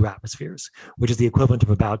 1.3 and 2 atmospheres, which is the equivalent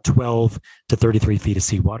of about 12 to 33 feet of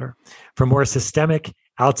seawater. For more systemic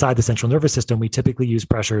outside the central nervous system, we typically use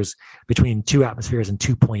pressures between 2 atmospheres and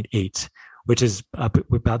 2.8, which is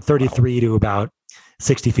about 33 to about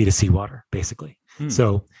 60 feet of seawater, basically.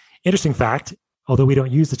 So interesting fact, although we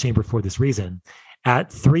don't use the chamber for this reason,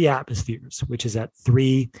 at 3 atmospheres, which is at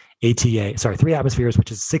 3 atmospheres,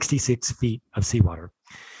 which is 66 feet of seawater,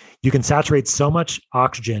 you can saturate so much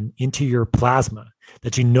oxygen into your plasma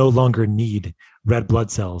that you no longer need red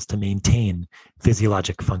blood cells to maintain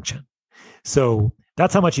physiologic function. So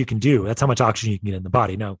that's how much you can do. That's how much oxygen you can get in the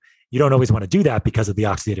body. Now, you don't always want to do that because of the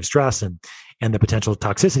oxidative stress and the potential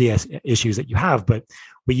toxicity issues that you have, but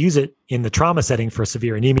we use it in the trauma setting for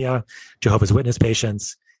severe anemia, Jehovah's Witness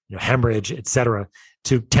patients, hemorrhage, et cetera,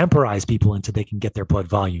 to temporize people until they can get their blood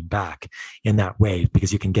volume back in that way,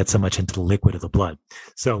 because you can get so much into the liquid of the blood.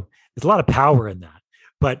 So there's a lot of power in that,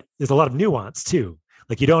 but there's a lot of nuance too.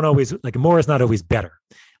 Like you don't always, like more is not always better.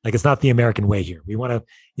 Like it's not the American way here. We want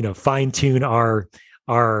to, fine tune our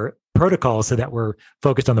protocols so that we're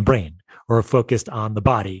focused on the brain or focused on the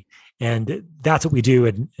body. And that's what we do.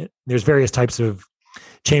 And there's various types of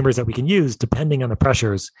chambers that we can use depending on the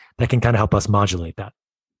pressures that can kind of help us modulate that.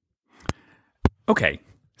 Okay.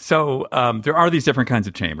 So there are these different kinds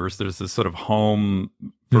of chambers. There's this sort of home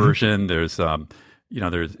version. There's,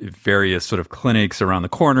 there's various sort of clinics around the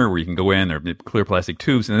corner where you can go in. There are clear plastic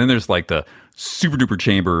tubes. And then there's like the super duper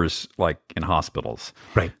chambers like in hospitals.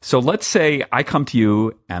 Right. So let's say I come to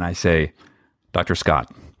you and I say, Dr.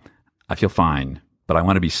 Scott, I feel fine, but I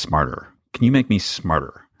want to be smarter. Can you make me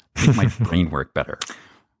smarter? Make my brain work better?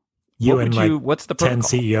 What's the protocol? 10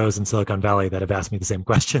 CEOs in Silicon Valley that have asked me the same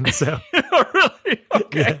question. So really?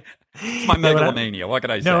 Okay. Yeah. It's my megalomania. What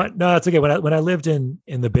can I say? No, it's okay. When I lived in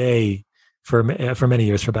the Bay for many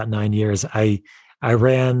years, for about 9 years, I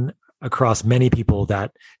ran across many people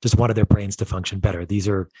that just wanted their brains to function better. These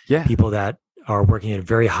are people that are working at a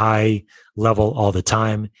very high level all the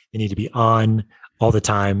time. They need to be on all the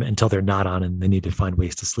time until they're not on, and they need to find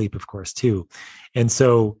ways to sleep, of course, too. And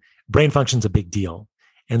so brain function's a big deal.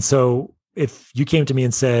 And so if you came to me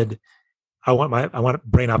and said, I want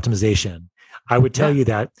brain optimization, I would tell you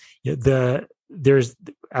that there's,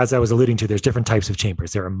 as I was alluding to, there's different types of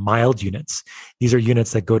chambers. There are mild units. These are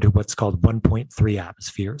units that go to what's called 1.3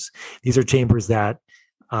 atmospheres. These are chambers that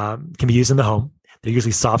can be used in the home. They're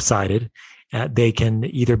usually soft-sided. They can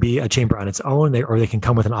either be a chamber on its own, or they can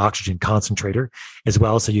come with an oxygen concentrator as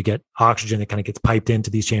well. So you get oxygen that kind of gets piped into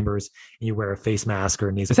these chambers, and you wear a face mask or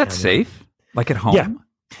a nasal. Is that safe? Like at home?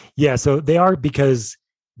 Yeah. So they are, because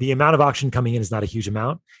the amount of oxygen coming in is not a huge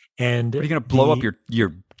amount. And are you going to blow up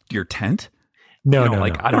your tent? No,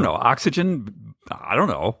 I don't know. Oxygen, I don't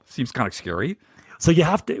know. Seems kind of scary. So you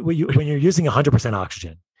have to, when you're using 100%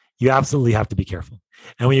 oxygen, you absolutely have to be careful.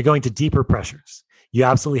 And when you're going to deeper pressures, you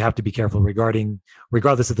absolutely have to be careful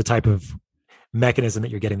regardless of the type of mechanism that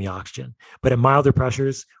you're getting the oxygen. But at milder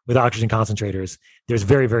pressures with oxygen concentrators, there's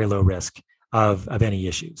very, very low risk of any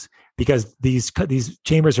issues, because these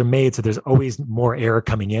chambers are made so there's always more air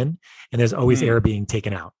coming in and there's always air being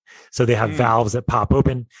taken out. So they have valves that pop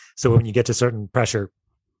open. So when you get to certain pressure,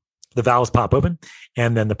 the valves pop open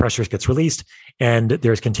and then the pressure gets released, and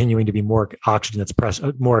there's continuing to be more oxygen that's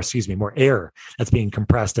more air that's being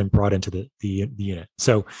compressed and brought into the unit.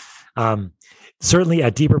 So certainly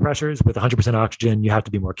at deeper pressures with 100% oxygen, you have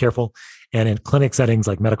to be more careful. And in clinic settings,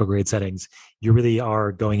 like medical grade settings, you really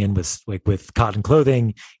are going in with cotton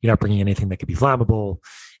clothing. You're not bringing anything that could be flammable.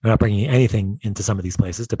 You're not bringing anything into some of these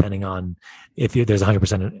places, depending on if there's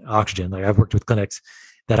 100% oxygen. Like I've worked with clinics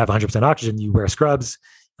that have 100% oxygen. You wear scrubs,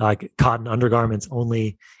 like cotton undergarments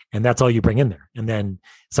only, and that's all you bring in there. And then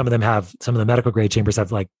some of the medical grade chambers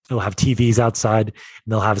they'll have TVs outside,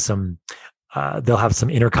 and they'll have some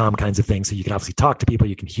intercom kinds of things, so you can obviously talk to people.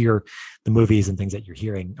 You can hear the movies and things that you're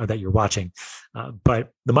hearing or that you're watching.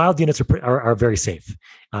 But the mild units are very safe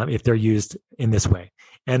if they're used in this way,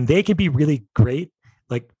 and they can be really great,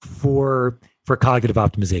 like for cognitive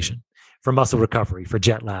optimization, for muscle recovery, for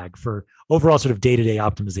jet lag, for overall sort of day-to-day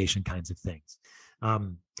optimization kinds of things.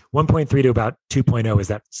 1.3 to about 2.0 is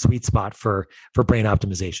that sweet spot for brain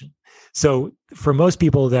optimization. So for most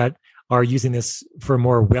people that are using this for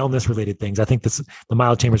more wellness related things, I think the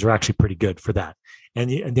mild chambers are actually pretty good for that.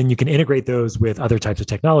 And then you can integrate those with other types of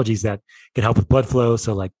technologies that can help with blood flow.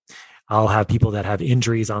 So like I'll have people that have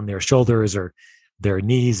injuries on their shoulders or their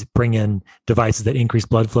knees bring in devices that increase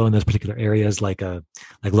blood flow in those particular areas, like low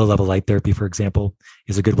level light therapy, for example,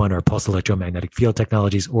 is a good one, or pulse electromagnetic field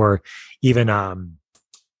technologies, or even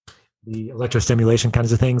the electrostimulation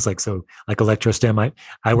kinds of things. Like electrostim.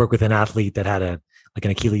 I work with an athlete that had an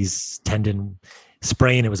Achilles tendon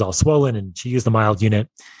sprain. It was all swollen, and she used the mild unit.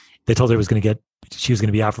 They told her she was going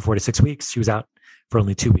to be out for 4 to 6 weeks. She was out for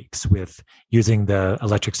only 2 weeks with using the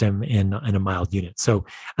electric stim in a mild unit. So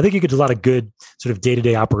I think you could do a lot of good sort of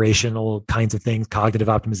day-to-day operational kinds of things, cognitive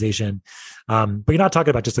optimization. But you're not talking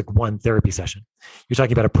about just like one therapy session. You're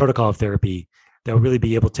talking about a protocol of therapy that will really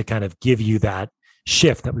be able to kind of give you that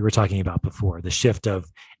shift that we were talking about before, the shift of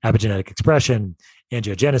epigenetic expression,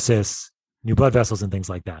 angiogenesis, new blood vessels, and things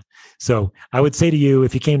like that. So I would say to you,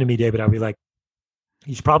 if you came to me, David, I'd be like,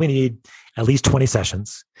 you should probably need at least 20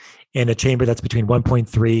 sessions in a chamber that's between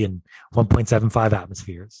 1.3 and 1.75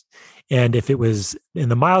 atmospheres. And if it was in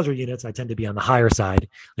the milder units, I tend to be on the higher side,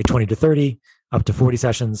 like 20 to 30, up to 40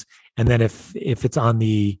 sessions. And then if it's on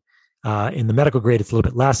the in the medical grade, it's a little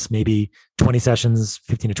bit less, maybe 20 sessions,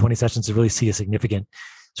 15 to 20 sessions to really see a significant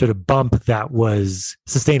sort of bump that was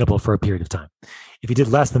sustainable for a period of time. If you did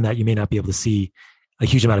less than that, you may not be able to see a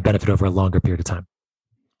huge amount of benefit over a longer period of time.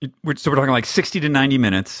 So we're talking like 60 to 90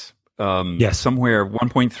 minutes, yes, somewhere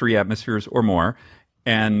 1.3 atmospheres or more.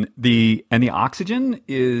 And the oxygen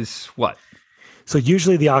is what? So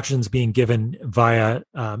usually the oxygen is being given via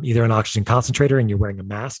either an oxygen concentrator and you're wearing a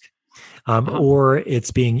mask, or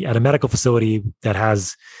it's being at a medical facility that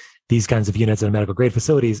has these kinds of units in medical grade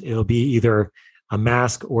facilities. It'll be either a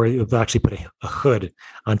mask or it'll actually put a hood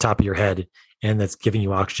on top of your head, and that's giving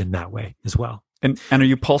you oxygen that way as well. And are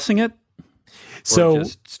you pulsing it? So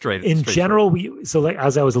straight general, like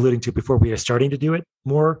as I was alluding to before, we are starting to do it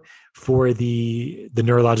more for the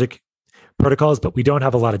neurologic protocols, but we don't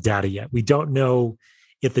have a lot of data yet. We don't know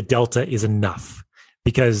if the delta is enough,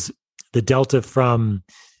 because the delta from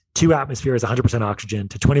 2 atmospheres, 100% oxygen,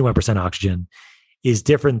 to 21% oxygen is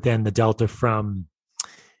different than the delta from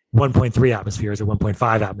 1.3 atmospheres or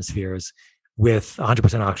 1.5 atmospheres with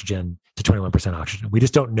 100% oxygen to 21% oxygen. We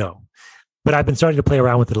just don't know. But I've been starting to play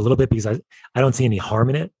around with it a little bit because I don't see any harm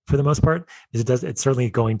in it for the most part. It's certainly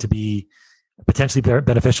going to be potentially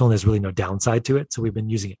beneficial, and there's really no downside to it. So we've been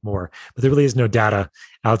using it more, but there really is no data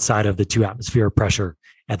outside of the 2 atmosphere pressure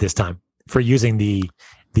at this time for using the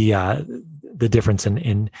difference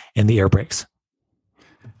in the air brakes.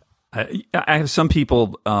 I have some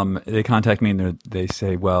people, they contact me and they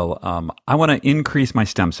say, well, I want to increase my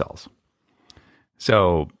stem cells.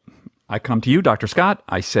 So I come to you, Dr. Scott,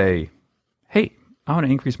 I say, hey, I want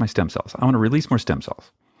to increase my stem cells. I want to release more stem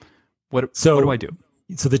cells. What do I do?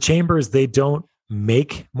 So the chambers, they don't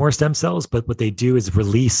make more stem cells, but what they do is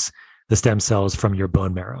release the stem cells from your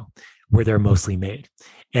bone marrow where they're mostly made,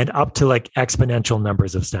 and up to like exponential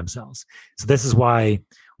numbers of stem cells. So this is why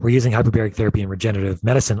we're using hyperbaric therapy in regenerative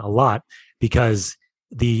medicine a lot, because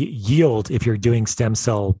the yield, if you're doing stem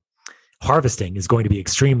cell harvesting, is going to be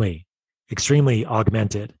extremely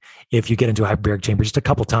augmented if you get into a hyperbaric chamber just a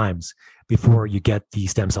couple times before you get the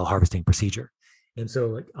stem cell harvesting procedure. And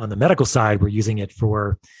so on the medical side, we're using it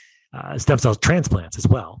for stem cell transplants as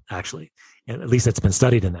well, actually. And at least it's been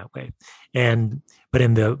studied in that way. But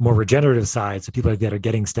in the more regenerative side, so people that are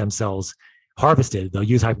getting stem cells harvested, they'll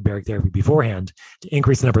use hyperbaric therapy beforehand to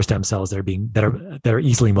increase the number of stem cells that are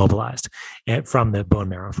easily mobilized from the bone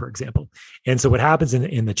marrow, for example. And so what happens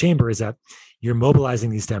in the chamber is that you're mobilizing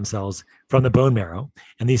these stem cells from the bone marrow,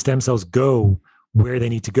 and these stem cells go where they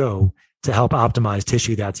need to go to help optimize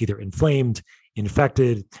tissue that's either inflamed,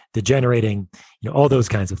 infected, degenerating, all those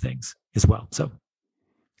kinds of things as well. So,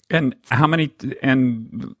 and how many?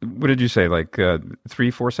 And what did you say? Like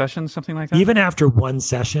 3-4 sessions, something like that? Even after one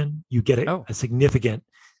session, you get a significant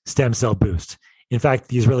stem cell boost. In fact,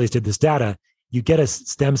 the Israelis did this data. You get a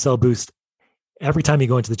stem cell boost every time you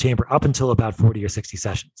go into the chamber up until about 40 or 60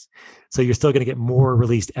 sessions. So you're still going to get more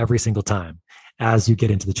released every single time as you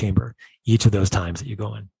get into the chamber, each of those times that you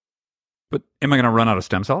go in. But am I going to run out of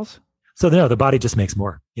stem cells? So no, the body just makes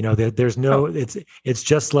more. There's no. It's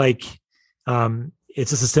just like it's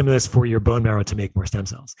just a stimulus for your bone marrow to make more stem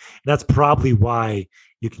cells. And that's probably why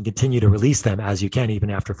you can continue to release them as you can even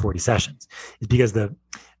after 40 sessions. It's because the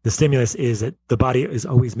stimulus is that the body is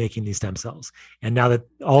always making these stem cells, and now that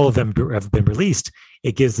all of them have been released,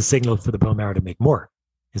 it gives the signal for the bone marrow to make more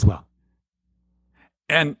as well.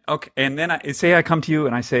 And okay, and then I come to you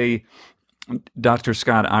and I say, Dr.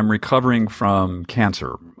 Scott, I'm recovering from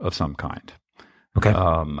cancer of some kind. Okay.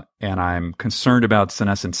 And I'm concerned about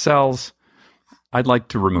senescent cells. I'd like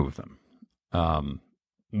to remove them.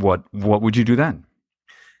 What would you do then?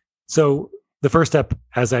 So the first step,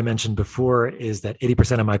 as I mentioned before, is that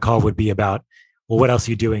 80% of my call would be about, well, what else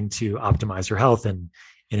are you doing to optimize your health and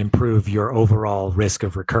improve your overall risk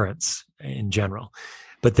of recurrence in general?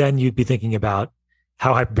 But then you'd be thinking about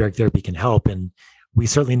how hyperbaric therapy can help. And we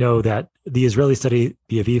certainly know that the Israeli study,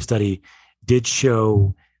 the Aviv study, did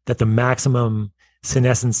show that the maximum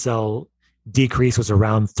senescent cell decrease was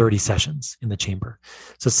around 30 sessions in the chamber.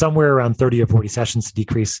 So somewhere around 30 or 40 sessions to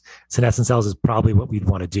decrease senescent cells is probably what we'd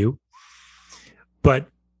want to do. But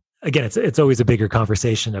again, it's always a bigger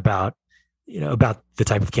conversation about the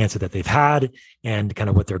type of cancer that they've had and kind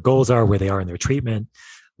of what their goals are, where they are in their treatment.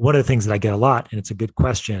 One of the things that I get a lot, and it's a good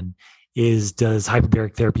question, is does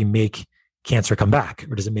hyperbaric therapy make cancer come back,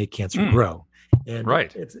 or does it make cancer grow? And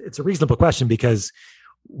right. It's a reasonable question, because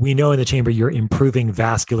we know in the chamber you're improving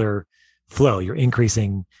vascular flow, you're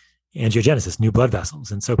increasing angiogenesis, new blood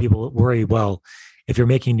vessels. And so people worry, well, if you're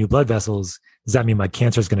making new blood vessels, does that mean my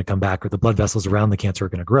cancer is going to come back, or the blood vessels around the cancer are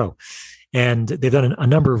going to grow? And they've done a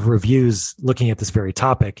number of reviews looking at this very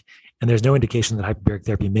topic, and there's no indication that hyperbaric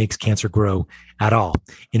therapy makes cancer grow at all.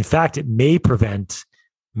 In fact, it may prevent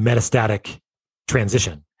metastatic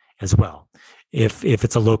transition as well, if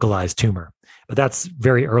it's a localized tumor. But that's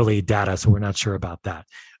very early data, so we're not sure about that.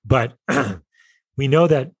 But we know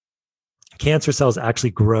that cancer cells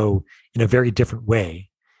actually grow in a very different way.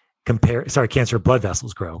 Cancer blood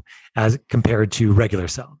vessels grow as compared to regular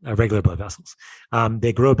blood vessels.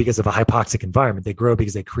 They grow because of a hypoxic environment. They grow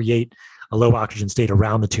because they create a low oxygen state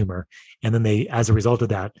around the tumor. And then as a result of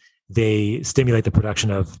that, they stimulate the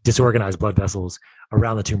production of disorganized blood vessels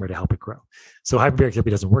around the tumor to help it grow. So hyperbaric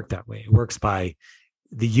therapy doesn't work that way. It works by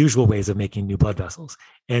the usual ways of making new blood vessels.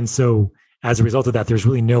 And so as a result of that, there's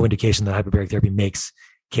really no indication that hyperbaric therapy makes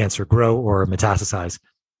cancer grow or metastasize,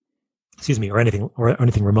 or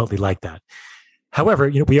anything remotely like that.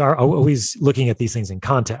 However, we are always looking at these things in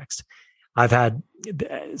context.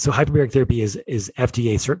 Hyperbaric therapy is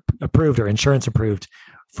FDA approved or insurance approved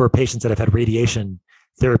for patients that have had radiation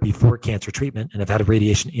therapy for cancer treatment and have had a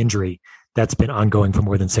radiation injury that's been ongoing for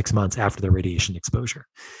more than 6 months after their radiation exposure.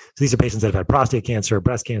 So these are patients that have had prostate cancer,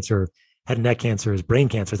 breast cancer, head and neck cancers, brain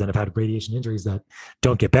cancers, and have had radiation injuries that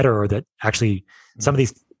don't get better, or that actually some of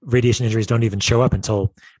these radiation injuries don't even show up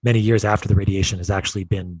until many years after the radiation has actually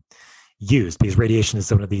been used, because radiation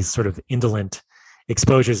is one of these sort of indolent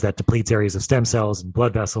exposures that depletes areas of stem cells and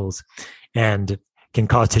blood vessels and can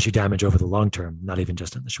cause tissue damage over the long term, not even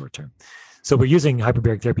just in the short term. So we're using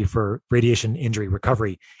hyperbaric therapy for radiation injury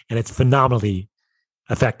recovery, and it's phenomenally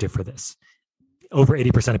effective for this. Over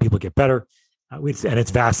 80% of people get better, and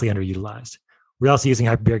it's vastly underutilized. We're also using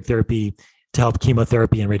hyperbaric therapy to help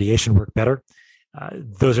chemotherapy and radiation work better.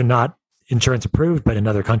 Those are not insurance approved, but in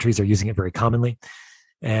other countries they're using it very commonly.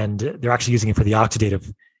 And they're actually using it for the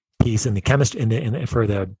oxidative piece in the chemistry, for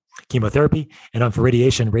the chemotherapy. And for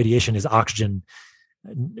radiation is oxygen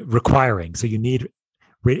requiring. So you need,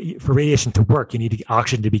 for radiation to work, you need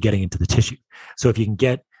oxygen to be getting into the tissue. So if you can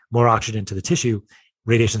get more oxygen into the tissue,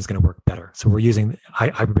 radiation is going to work better. So we're using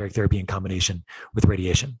hyperbaric therapy in combination with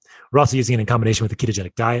radiation. We're also using it in combination with a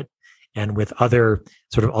ketogenic diet and with other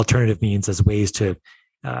sort of alternative means as ways to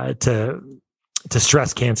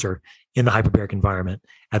stress cancer in the hyperbaric environment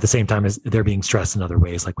at the same time as they're being stressed in other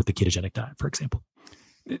ways, like with the ketogenic diet, for example.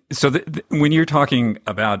 So when you're talking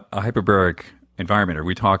about a hyperbaric environment, are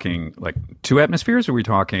we talking like 2 atmospheres, or are we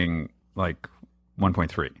talking like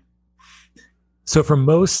 1.3? So for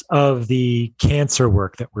most of the cancer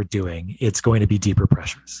work that we're doing, it's going to be deeper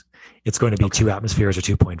pressures. It's going to be 2 atmospheres or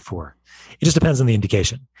 2.4. It just depends on the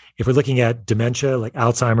indication. If we're looking at dementia, like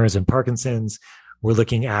Alzheimer's and Parkinson's, we're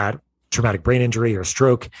looking at traumatic brain injury or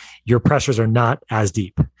stroke, your pressures are not as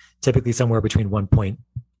deep, typically somewhere between 1.3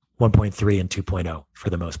 and 2.0 for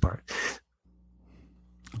the most part.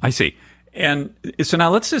 I see. And so now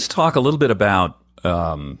let's just talk a little bit about,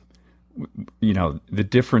 the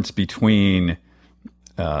difference between,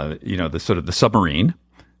 the sort of the submarine,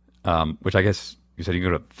 which I guess you said you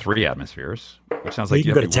go to 3 atmospheres, which sounds like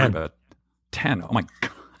you have to worry about 10. Oh my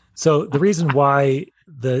God. So the reason why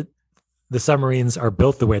the submarines are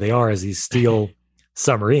built the way they are as these steel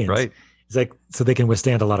submarines, right? It's like so they can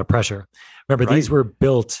withstand a lot of pressure. Remember, these were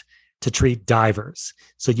built to treat divers.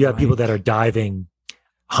 So you have people that are diving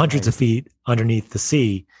hundreds of feet underneath the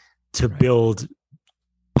sea to build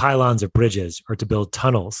pylons of bridges or to build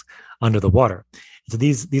tunnels under the water. So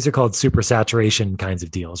these are called supersaturation kinds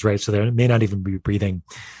of deals, right? So they may not even be breathing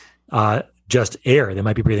just air. They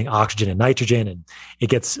might be breathing oxygen and nitrogen, and it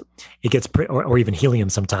gets or even helium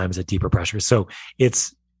sometimes at deeper pressures. So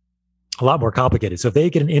it's a lot more complicated. So if they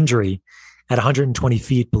get an injury at 120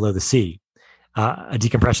 feet below the sea, a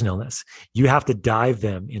decompression illness, you have to dive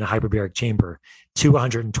them in a hyperbaric chamber to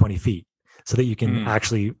 120 feet so that you can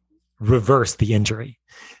actually reverse the injury.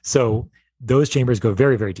 So those chambers go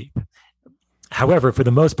very, very deep. However, for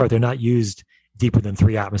the most part, they're not used deeper than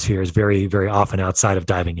 3 atmospheres very, very often outside of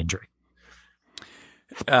diving injury.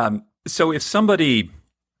 So if somebody,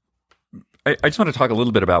 I just want to talk a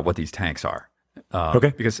little bit about what these tanks are.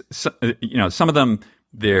 Okay. Because some of them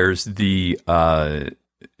there's the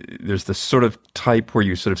sort of type where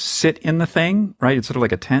you sort of sit in the thing, right? It's sort of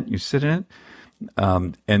like a tent. You sit in it.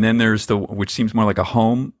 And then there's which seems more like a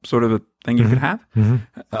home sort of a thing you could have.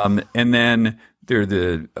 And then there are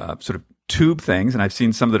the sort of tube things. And I've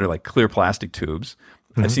seen some that are like clear plastic tubes.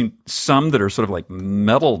 I've seen some that are sort of like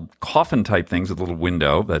metal coffin type things with a little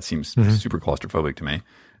window. That seems super claustrophobic to me.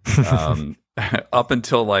 Up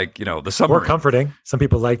until like, the submarine. Or comforting. Some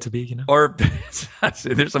people like to be, Or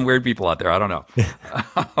there's some weird people out there. I don't know.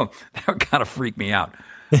 That would kind of freak me out.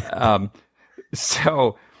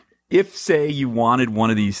 So if, say, you wanted one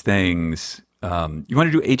of these things, you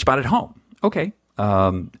want to do HBOT at home. Okay.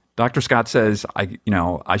 Dr. Scott says, I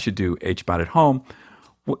should do HBOT at home.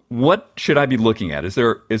 What should I be looking at? Is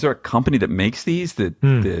there a company that makes these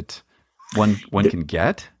that one can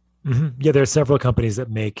get? Yeah, there are several companies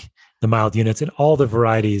that make the mild units in all the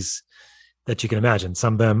varieties that you can imagine.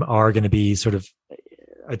 Some of them are going to be sort of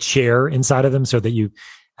a chair inside of them, so that you're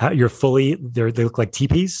fully. They look like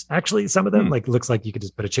teepees. Actually, some of them looks like you could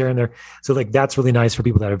just put a chair in there. So that's really nice for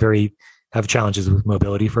people that have challenges with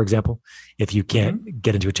mobility, for example, if you can't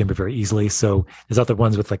get into a chamber very easily. So there's other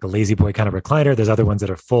ones with like a lazy boy kind of recliner. There's other ones that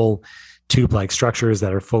are full tube-like structures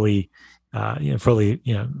that are fully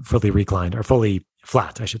reclined or fully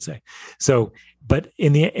flat, I should say. So, but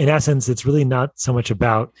in essence, it's really not so much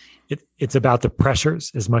about it. It's about the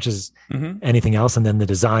pressures as much as anything else. And then the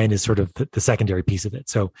design is sort of the secondary piece of it.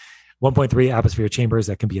 So 1.3 atmosphere chambers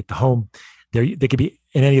that can be at the home. They could be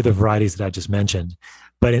in any of the varieties that I just mentioned.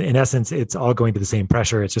 But in essence, it's all going to the same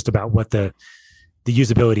pressure. It's just about what the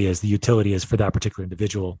usability is, the utility is for that particular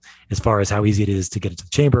individual, as far as how easy it is to get into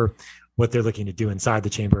the chamber, what they're looking to do inside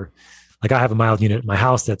the chamber. Like I have a mild unit in my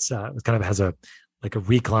house that's kind of has a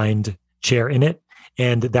reclined chair in it.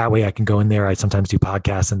 And that way I can go in there. I sometimes do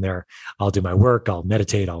podcasts in there. I'll do my work. I'll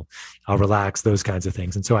meditate. I'll relax, those kinds of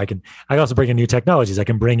things. And so I also bring in new technologies. I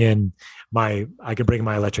can bring my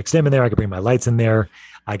electric stim in there. I can bring my lights in there.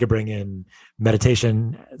 I could bring in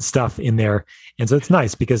meditation stuff in there. And so it's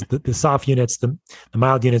nice because the soft units, the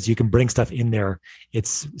mild units, you can bring stuff in there.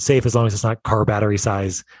 It's safe as long as it's not car battery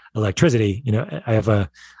size electricity. I have a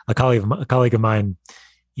colleague of mine.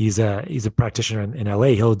 He's a practitioner in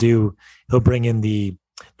LA. He'll bring in the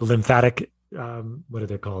lymphatic, what are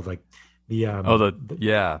they called? Like the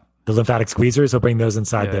lymphatic squeezers. He'll bring those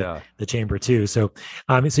inside the chamber too. So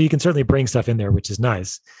you can certainly bring stuff in there, which is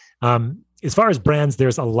nice. As far as brands,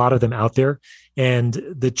 there's a lot of them out there. And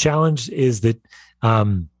the challenge is that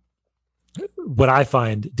what I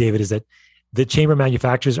find, David, is that the chamber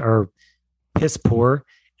manufacturers are piss poor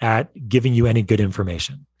at giving you any good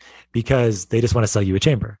information because they just want to sell you a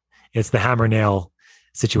chamber. It's the hammer nail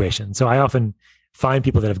situation. So I often find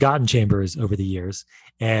people that have gotten chambers over the years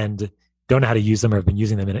and don't know how to use them or have been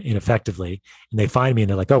using them ineffectively. And they find me and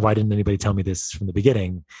they're like, oh, why didn't anybody tell me this from the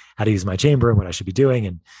beginning, how to use my chamber and what I should be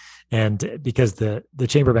doing? And because the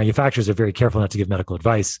chamber manufacturers are very careful not to give medical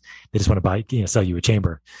advice, they just want to sell you a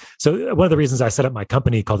chamber. So one of the reasons I set up my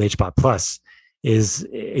company called HBOT Plus is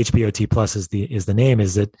HBOT Plus is the name,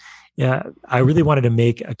 is that I really wanted to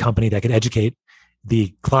make a company that could educate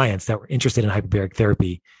the clients that were interested in hyperbaric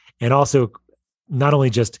therapy, and also not only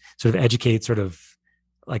just sort of educate sort of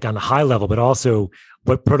like on the high level, but also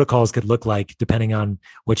what protocols could look like depending on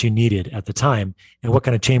what you needed at the time and what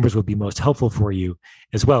kind of chambers would be most helpful for you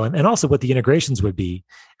as well. And also what the integrations would be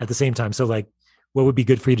at the same time. So like what would be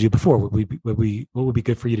good for you to do before? What would be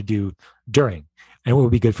good for you to do during? And what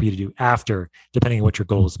would be good for you to do after, depending on what your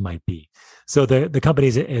goals might be. So the company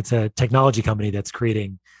it's a technology company that's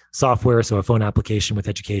creating software, so a phone application with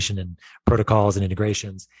education and protocols and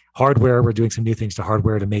integrations. Hardware, we're doing some new things to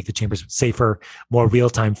hardware to make the chambers safer, more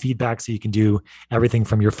real-time feedback, so you can do everything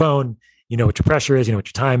from your phone. You know what your pressure is, you know what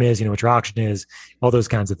your time is, you know what your oxygen is, all those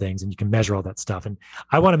kinds of things, and you can measure all that stuff. And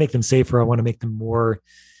I want to make them safer. I want to make them more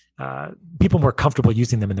people more comfortable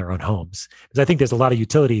using them in their own homes, because I think there's a lot of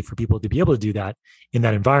utility for people to be able to do that in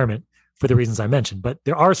that environment for the reasons I mentioned. But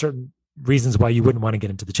there are certain reasons why you wouldn't want to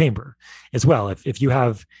get into the chamber as well. If you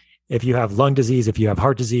have lung disease, if you have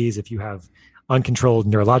heart disease, if you have uncontrolled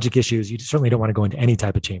neurologic issues, you certainly don't want to go into any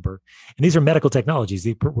type of chamber. And these are medical technologies.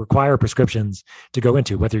 They require prescriptions to go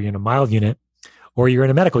into, whether you're in a mild unit or you're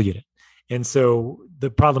in a medical unit. And so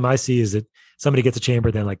the problem I see is that somebody gets a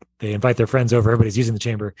chamber, then like they invite their friends over, everybody's using the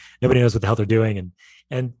chamber, nobody knows what the hell they're doing.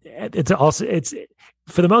 And it's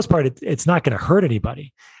for the most part, it's not going to hurt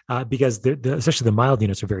anybody because especially the mild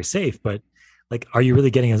units are very safe, but like, are you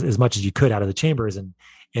really getting as much as you could out of the chambers? And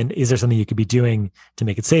is there something you could be doing to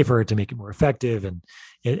make it safer, to make it more effective? And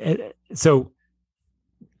so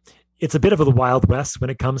it's a bit of the Wild West when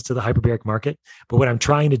it comes to the hyperbaric market. But what I'm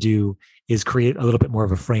trying to do is create a little bit more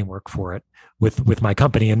of a framework for it with my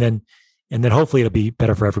company, and then hopefully it'll be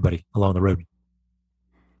better for everybody along the road.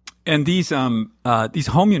 And these home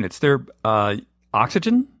units, they're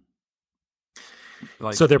oxygen.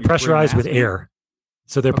 So they're pressurized with air.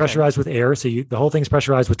 So they're pressurized with air. So the whole thing's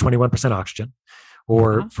pressurized with 21% oxygen,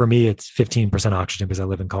 or for me, it's 15% oxygen because I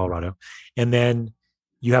live in Colorado. And then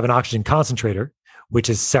you have an oxygen concentrator, which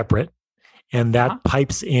is separate, and that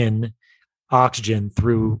pipes in oxygen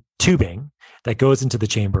through tubing that goes into the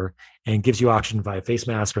chamber and gives you oxygen via face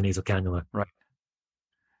mask or nasal cannula. Right.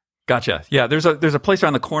 Gotcha. Yeah, there's a place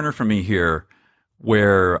around the corner from me here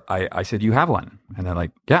where I said, you have one? And they're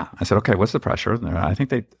like, yeah. I said, okay, what's the pressure? And I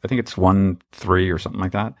think it's 1.3 or something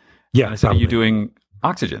like that. Yeah. And I said, are you doing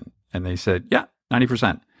oxygen? And they said, yeah,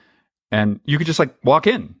 90%. And you could just like walk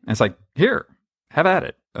in and it's like, here, have at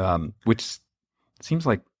it. Which seems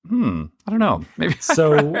like, I don't know. Maybe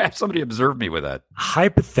so have somebody observe me with that.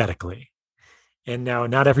 Hypothetically, and now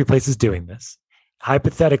not every place is doing this,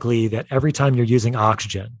 hypothetically that every time you're using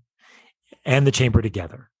oxygen and the chamber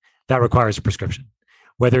together, that requires a prescription,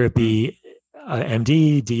 whether it be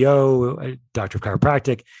MD, DO, a doctor of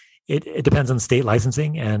chiropractic. It depends on state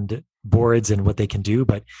licensing and boards and what they can do.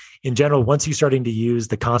 But in general, once you're starting to use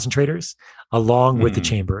the concentrators along with the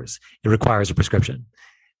chambers, it requires a prescription.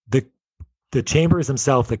 The chambers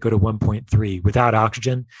themselves that go to 1.3 without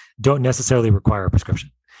oxygen don't necessarily require a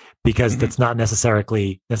prescription, because that's not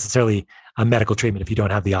necessarily a medical treatment if you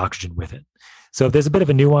don't have the oxygen with it. So there's a bit of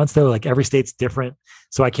a nuance though, like every state's different.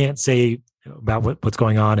 So I can't say about what's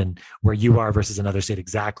going on and where you are versus another state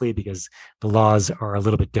exactly, because the laws are a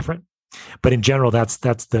little bit different. But in general, that's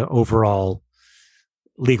the overall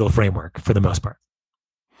legal framework for the most part.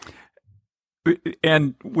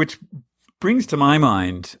 And which brings to my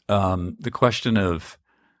mind the question of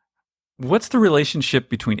what's the relationship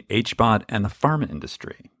between HBOT and the pharma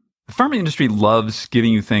industry? The pharma industry loves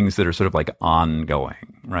giving you things that are sort of like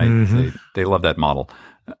ongoing, right? Mm-hmm. They love that model.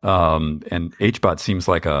 And HBOT seems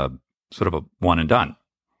like a sort of a one and done.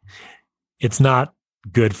 It's not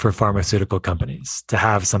good for pharmaceutical companies to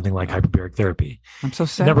have something like hyperbaric therapy. I'm so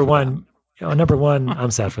sad. Number one,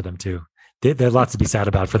 I'm sad for them too. There are lots to be sad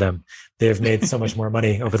about for them. They have made so much more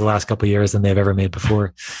money over the last couple of years than they've ever made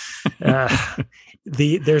before.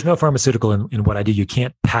 There's no pharmaceutical in what I do. You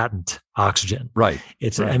can't patent oxygen. Right.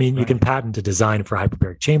 You can patent a design for a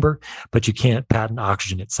hyperbaric chamber, but you can't patent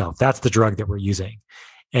oxygen itself. That's the drug that we're using.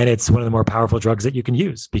 And it's one of the more powerful drugs that you can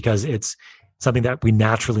use because it's something that we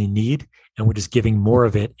naturally need. And we're just giving more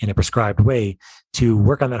of it in a prescribed way to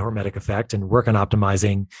work on that hormetic effect and work on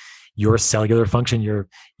optimizing your cellular function,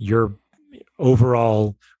 your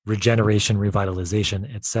overall regeneration,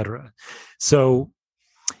 revitalization, et cetera. So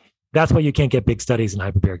that's why you can't get big studies in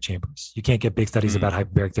hyperbaric chambers. You can't get big studies about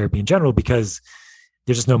hyperbaric therapy in general because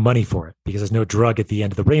there's just no money for it, because there's no drug at the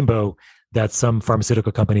end of the rainbow that some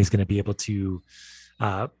pharmaceutical company is going to be able to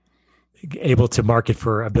market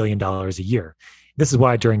for $1 billion a year. This is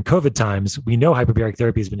why during COVID times, we know hyperbaric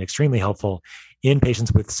therapy has been extremely helpful in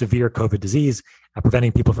patients with severe COVID disease at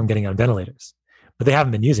preventing people from getting on ventilators. But they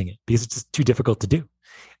haven't been using it because it's just too difficult to do.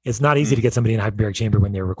 It's not easy to get somebody in a hyperbaric chamber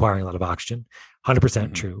when they're requiring a lot of oxygen.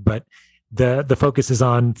 100% true. But the focus is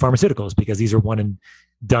on pharmaceuticals because these are one and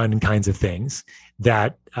done kinds of things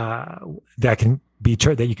that can be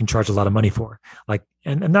that you can charge a lot of money for. Like,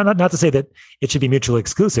 and not to say that it should be mutually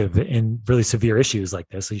exclusive in really severe issues like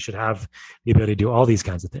this. So you should have the ability to do all these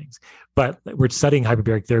kinds of things. But we're studying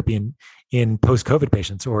hyperbaric therapy in post-COVID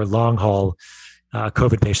patients or long haul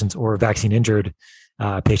COVID patients or vaccine injured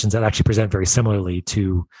patients that actually present very similarly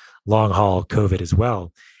to long haul COVID as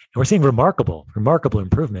well. And we're seeing remarkable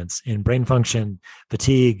improvements in brain function,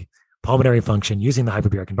 fatigue, pulmonary function using the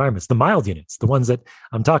hyperbaric environments, the mild units, the ones that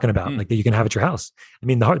I'm talking about, like that you can have at your house. I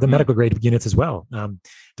mean, the medical grade units as well,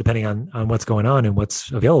 depending on what's going on and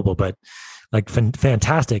what's available, but like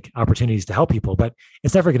fantastic opportunities to help people, but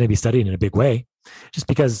it's never going to be studied in a big way just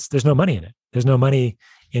because there's no money in it. There's no money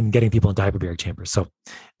in getting people into hyperbaric chambers. So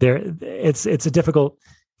it's a difficult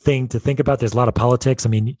thing to think about. There's a lot of politics. I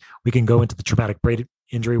mean, we can go into the traumatic brain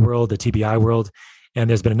injury world, the TBI world, and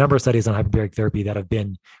there's been a number of studies on hyperbaric therapy that have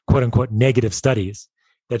been quote unquote negative studies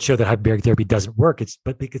that show that hyperbaric therapy doesn't work. It's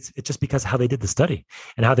just because of how they did the study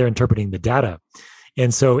and how they're interpreting the data.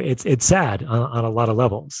 And so it's sad on a lot of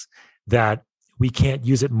levels that we can't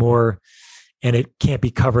use it more and it can't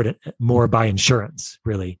be covered more by insurance,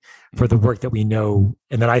 really, for the work that we know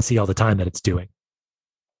and that I see all the time that it's doing.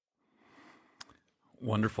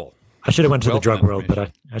 Wonderful. I should have went to the drug world,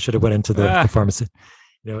 but I should have went into the pharmacy.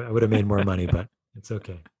 I would have made more money, but it's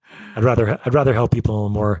okay. I'd rather help people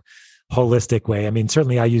in a more holistic way. I mean,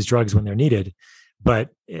 certainly I use drugs when they're needed, but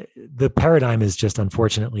the paradigm is just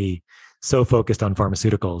unfortunately so focused on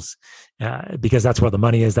pharmaceuticals because that's where the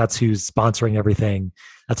money is. That's who's sponsoring everything.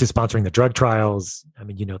 That's who's sponsoring the drug trials. I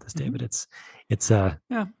mean, you know this, David. It's the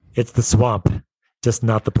swamp, just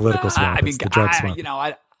not the political swamp. I mean, it's the drug swamp.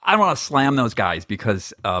 I don't want to slam those guys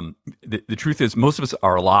because the truth is most of us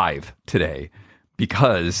are alive today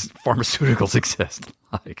because pharmaceuticals exist.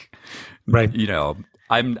 Like, right.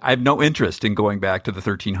 I have no interest in going back to the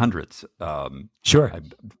 1300s. Sure.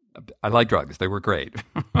 I like drugs. They were great.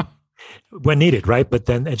 When needed, right? But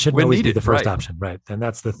then it shouldn't always be the first right. option, right? And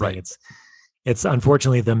that's the thing. Right. It's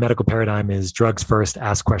unfortunately the medical paradigm is drugs first,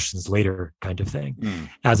 ask questions later kind of thing,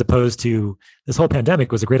 as opposed to this whole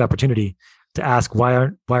pandemic was a great opportunity to ask why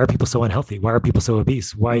are people so unhealthy? Why are people so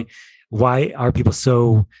obese? Why are people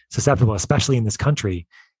so susceptible, especially in this country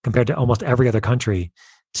compared to almost every other country,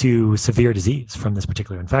 to severe disease from this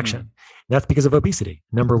particular infection? That's because of obesity.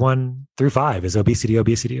 Number 1 through 5 is obesity,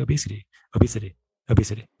 obesity, obesity, obesity,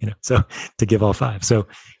 obesity. So to give all 5. So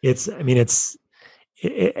it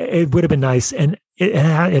would have been nice, and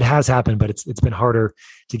it has happened, but it's been harder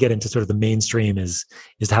to get into sort of the mainstream is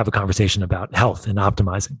to have a conversation about health and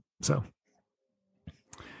optimizing. So,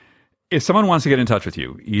 if someone wants to get in touch with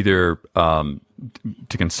you, either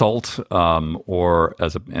to consult or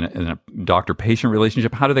as in a doctor-patient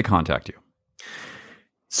relationship, how do they contact you?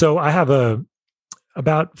 So I have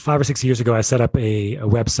about 5 or 6 years ago, I set up a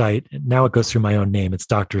website. Now it goes through my own name. It's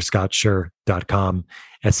drscottsherr.com,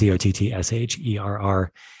 SCOTTSHERR.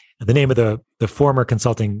 The name of the former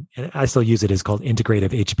consulting, and I still use it, is called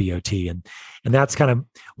Integrative HBOT. And that's kind of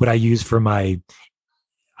what I use for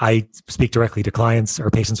I speak directly to clients or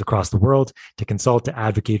patients across the world to consult, to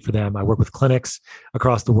advocate for them. I work with clinics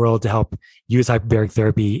across the world to help use hyperbaric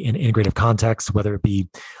therapy in integrative contexts, whether it be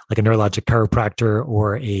like a neurologic chiropractor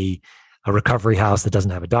or a recovery house that doesn't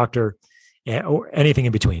have a doctor, or anything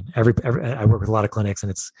in between. I work with a lot of clinics, and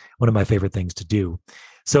it's one of my favorite things to do.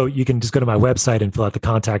 So you can just go to my website and fill out the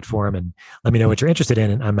contact form and let me know what you're interested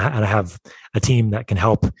in. And I have a team that can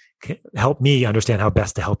help me understand how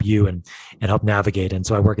best to help you and help navigate. And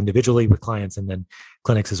so I work individually with clients and then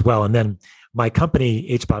clinics as well. And then my company,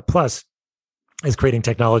 HBOT Plus, is creating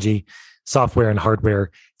technology, software and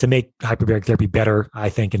hardware to make hyperbaric therapy better, I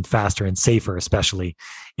think, and faster and safer, especially,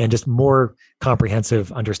 and just more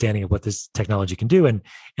comprehensive understanding of what this technology can do. And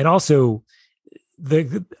also,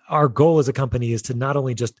 our goal as a company is to not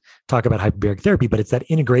only just talk about hyperbaric therapy, but it's that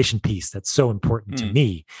integration piece that's so important to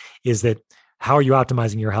me, is that how are you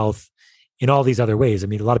optimizing your health in all these other ways? I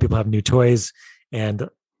mean, a lot of people have new toys and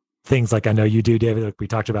things like I know you do, David, like we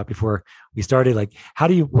talked about before we started. Like, how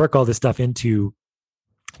do you work all this stuff into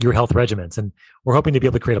your health regimens? And we're hoping to be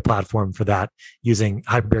able to create a platform for that using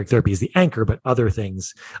hyperbaric therapy as the anchor, but other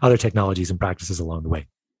things, other technologies and practices along the way.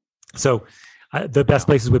 So the best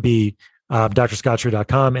places would be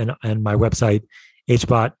drscottsherr.com and my website,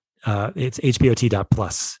 HBOT, it's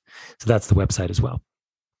hbot.plus. So that's the website as well.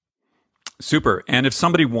 Super. And if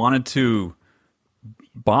somebody wanted to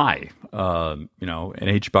buy, an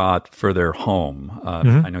HBOT for their home,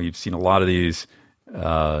 I know you've seen a lot of these.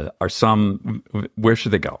 Where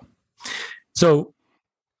should they go? So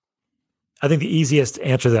I think the easiest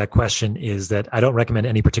answer to that question is that I don't recommend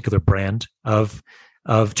any particular brand of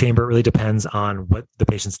chamber. It really depends on what the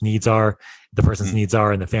patient's needs are, the person's needs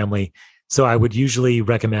are, and the family. So I would usually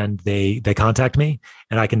recommend they contact me,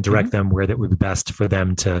 and I can direct them where that would be best for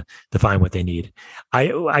them to find what they need. I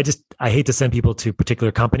hate to send people to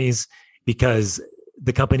particular companies because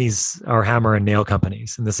the companies are hammer and nail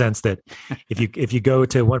companies, in the sense that if you go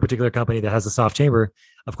to one particular company that has a soft chamber,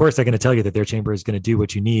 of course they're going to tell you that their chamber is going to do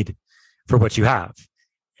what you need for what you have,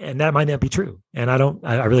 and that might not be true. And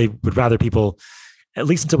I really would rather people, at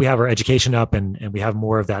least until we have our education up and we have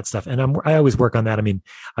more of that stuff. And I always work on that. I mean,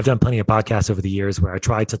 I've done plenty of podcasts over the years where I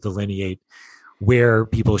try to delineate where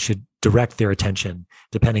people should direct their attention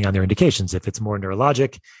depending on their indications. If it's more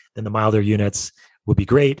neurologic, then the milder units would be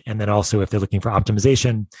great. And then also if they're looking for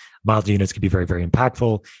optimization, milder units could be very, very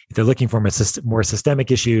impactful. If they're looking for more systemic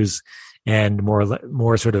issues and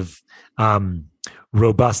more sort of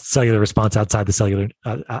robust cellular response outside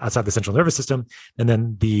the central nervous system, and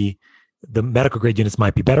then the medical grade units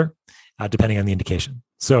might be better, depending on the indication.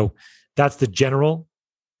 So that's the general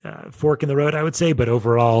fork in the road, I would say. But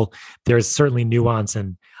overall, there's certainly nuance,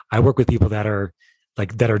 and I work with people that are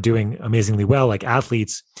doing amazingly well, like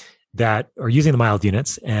athletes that are using the mild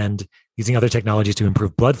units and using other technologies to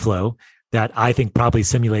improve blood flow that I think probably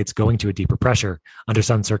simulates going to a deeper pressure under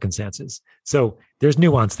some circumstances. So there's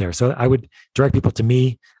nuance there. So I would direct people to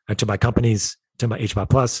me, to my companies, to my HBOT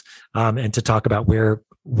Plus, and to talk about where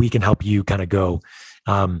we can help you kind of go.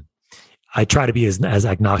 I try to be as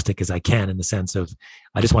agnostic as I can in the sense of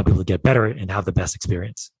I just want people to get better and have the best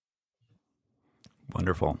experience.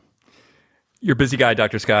 Wonderful. You're a busy guy,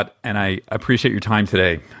 Dr. Scott, and I appreciate your time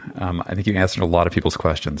today. I think you answered a lot of people's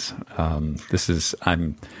questions.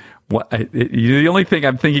 The only thing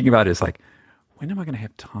I'm thinking about is like, when am I going to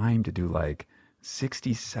have time to do like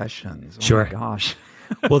 60 sessions? Oh Sure. My gosh.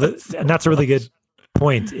 Well, and that's a really good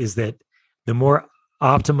point, is that the more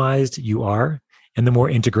optimized you are and the more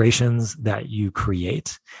integrations that you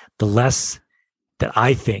create, the less that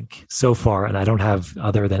I think so far, and I don't have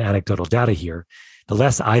other than anecdotal data here, the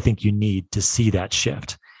less I think you need to see that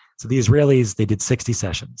shift. So the Israelis, they did 60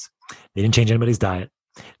 sessions. They didn't change anybody's diet.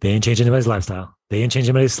 They didn't change anybody's lifestyle. They didn't change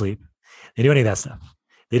anybody's sleep. They didn't do any of that stuff.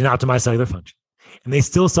 They didn't optimize cellular function. And they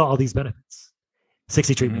still saw all these benefits,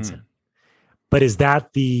 60 treatments in. But is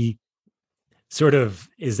that the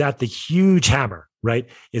huge hammer, right?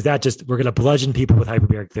 Is that just, we're going to bludgeon people with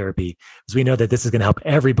hyperbaric therapy because we know that this is going to help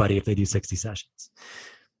everybody if they do 60 sessions?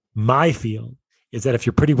 My feel is that if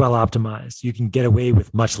you're pretty well optimized, you can get away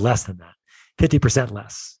with much less than that, 50%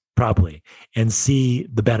 less probably, and see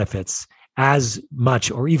the benefits as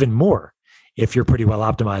much or even more if you're pretty well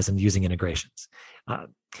optimized and using integrations.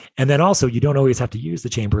 And then also, you don't always have to use the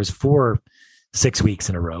chambers for 6 weeks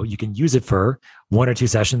in a row. You can use it for 1 or 2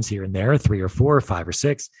 sessions here and there, 3 or 4, 5 or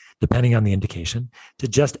 6, depending on the indication, to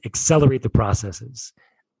just accelerate the processes,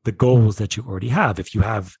 the goals that you already have. If you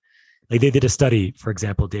have, like they did a study, for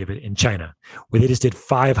example, David, in China, where they just did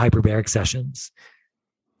 5 hyperbaric sessions,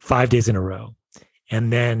 5 days in a row.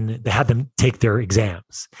 And then they had them take their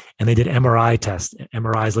exams, and they did MRI tests,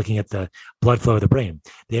 MRIs looking at the blood flow of the brain.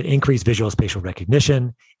 They had increased visual spatial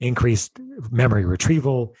recognition, increased memory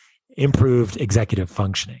retrieval, improved executive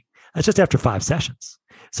functioning. That's just after 5 sessions.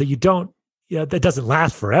 So that doesn't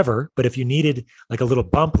last forever, but if you needed like a little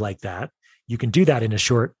bump like that, you can do that in a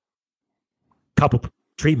short couple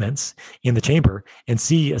treatments in the chamber and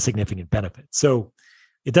see a significant benefit. So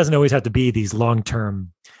it doesn't always have to be these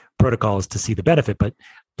long-term protocols to see the benefit, but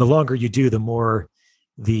the longer you do, the more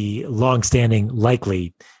the long-standing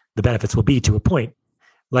likely the benefits will be to a point.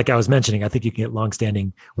 Like I was mentioning, I think you can get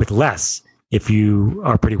long-standing with less if you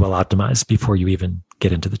are pretty well optimized before you even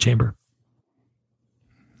get into the chamber.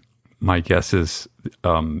 My guess is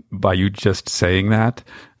by you just saying that,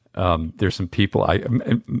 there's some people,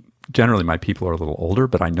 generally my people are a little older,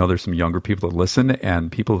 but I know there's some younger people that listen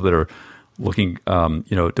and people that are looking,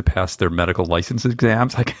 to pass their medical license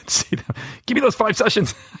exams. I can see them. Give me those 5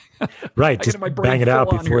 sessions. Right. Just bang it out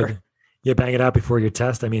before. Bang it out before your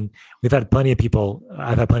test. I mean, I've had plenty of people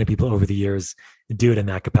over the years do it in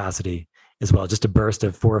that capacity as well. Just a burst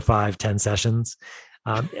of 4 or 5, 10 sessions.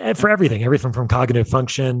 And for everything from cognitive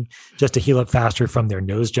function, just to heal up faster from their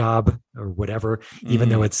nose job or whatever, even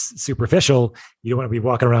though it's superficial. You don't want to be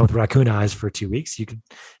walking around with raccoon eyes for 2 weeks. You could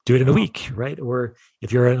do it in a week, right? Or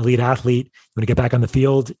if you're an elite athlete, you want to get back on the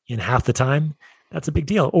field in half the time, that's a big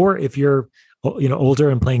deal. Or if you're older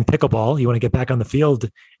and playing pickleball, you want to get back on the field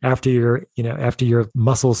after your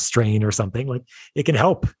muscles strain or something, like it can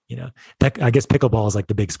help. I guess pickleball is like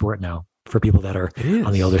the big sport now for people that are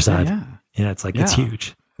on the older side. Yeah, it's like, it's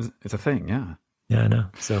huge. It's a thing. Yeah. Yeah, I know.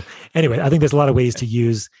 So anyway, I think there's a lot of ways to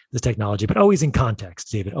use this technology, but always in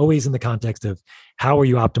context, David, always in the context of how are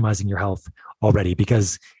you optimizing your health already?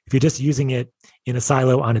 Because if you're just using it in a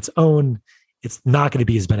silo on its own, it's not going to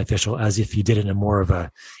be as beneficial as if you did it in a more of a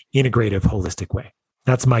integrative, holistic way.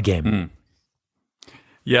 That's my game.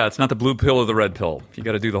 Yeah, it's not the blue pill or the red pill. You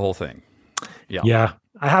got to do the whole thing. Yeah.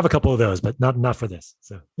 I have a couple of those, but not for this.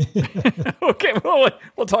 So okay, well,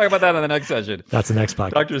 we'll talk about that in the next session. That's the next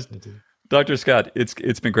podcast. Dr. Scott,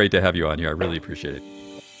 it's been great to have you on here. I really appreciate it.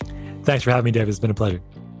 Thanks for having me, David. It's been a pleasure.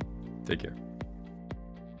 Take care.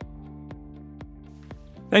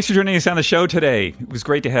 Thanks for joining us on the show today. It was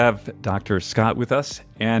great to have Dr. Scott with us.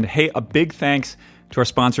 And hey, a big thanks to our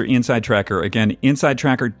sponsor, Inside Tracker. Again,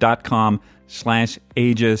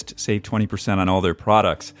 insidetracker.com/ageist. Save 20% on all their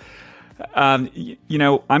products. I'm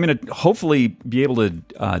going to hopefully be able to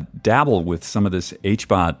dabble with some of this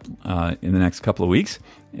HBOT in the next couple of weeks,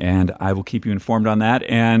 and I will keep you informed on that.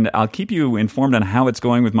 And I'll keep you informed on how it's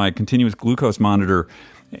going with my continuous glucose monitor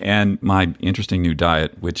and my interesting new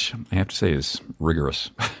diet, which I have to say is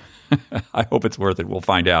rigorous. I hope it's worth it. We'll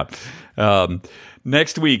find out.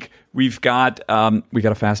 Next week, we got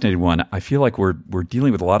a fascinating one. I feel like we're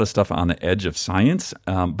dealing with a lot of stuff on the edge of science,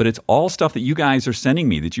 but it's all stuff that you guys are sending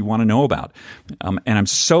me that you want to know about. And I'm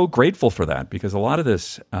so grateful for that because a lot of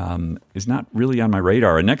this is not really on my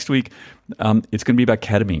radar. And next week, it's going to be about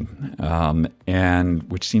ketamine, and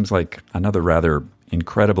which seems like another rather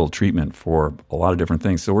incredible treatment for a lot of different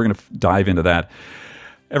things. So we're going to dive into that.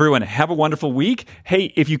 Everyone, have a wonderful week.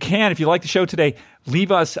 Hey, if you like the show today,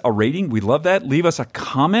 leave us a rating. We love that. Leave us a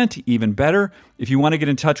comment, even better. If you want to get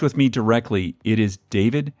in touch with me directly, it is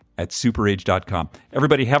david@superage.com.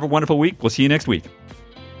 Everybody, have a wonderful week. We'll see you next week.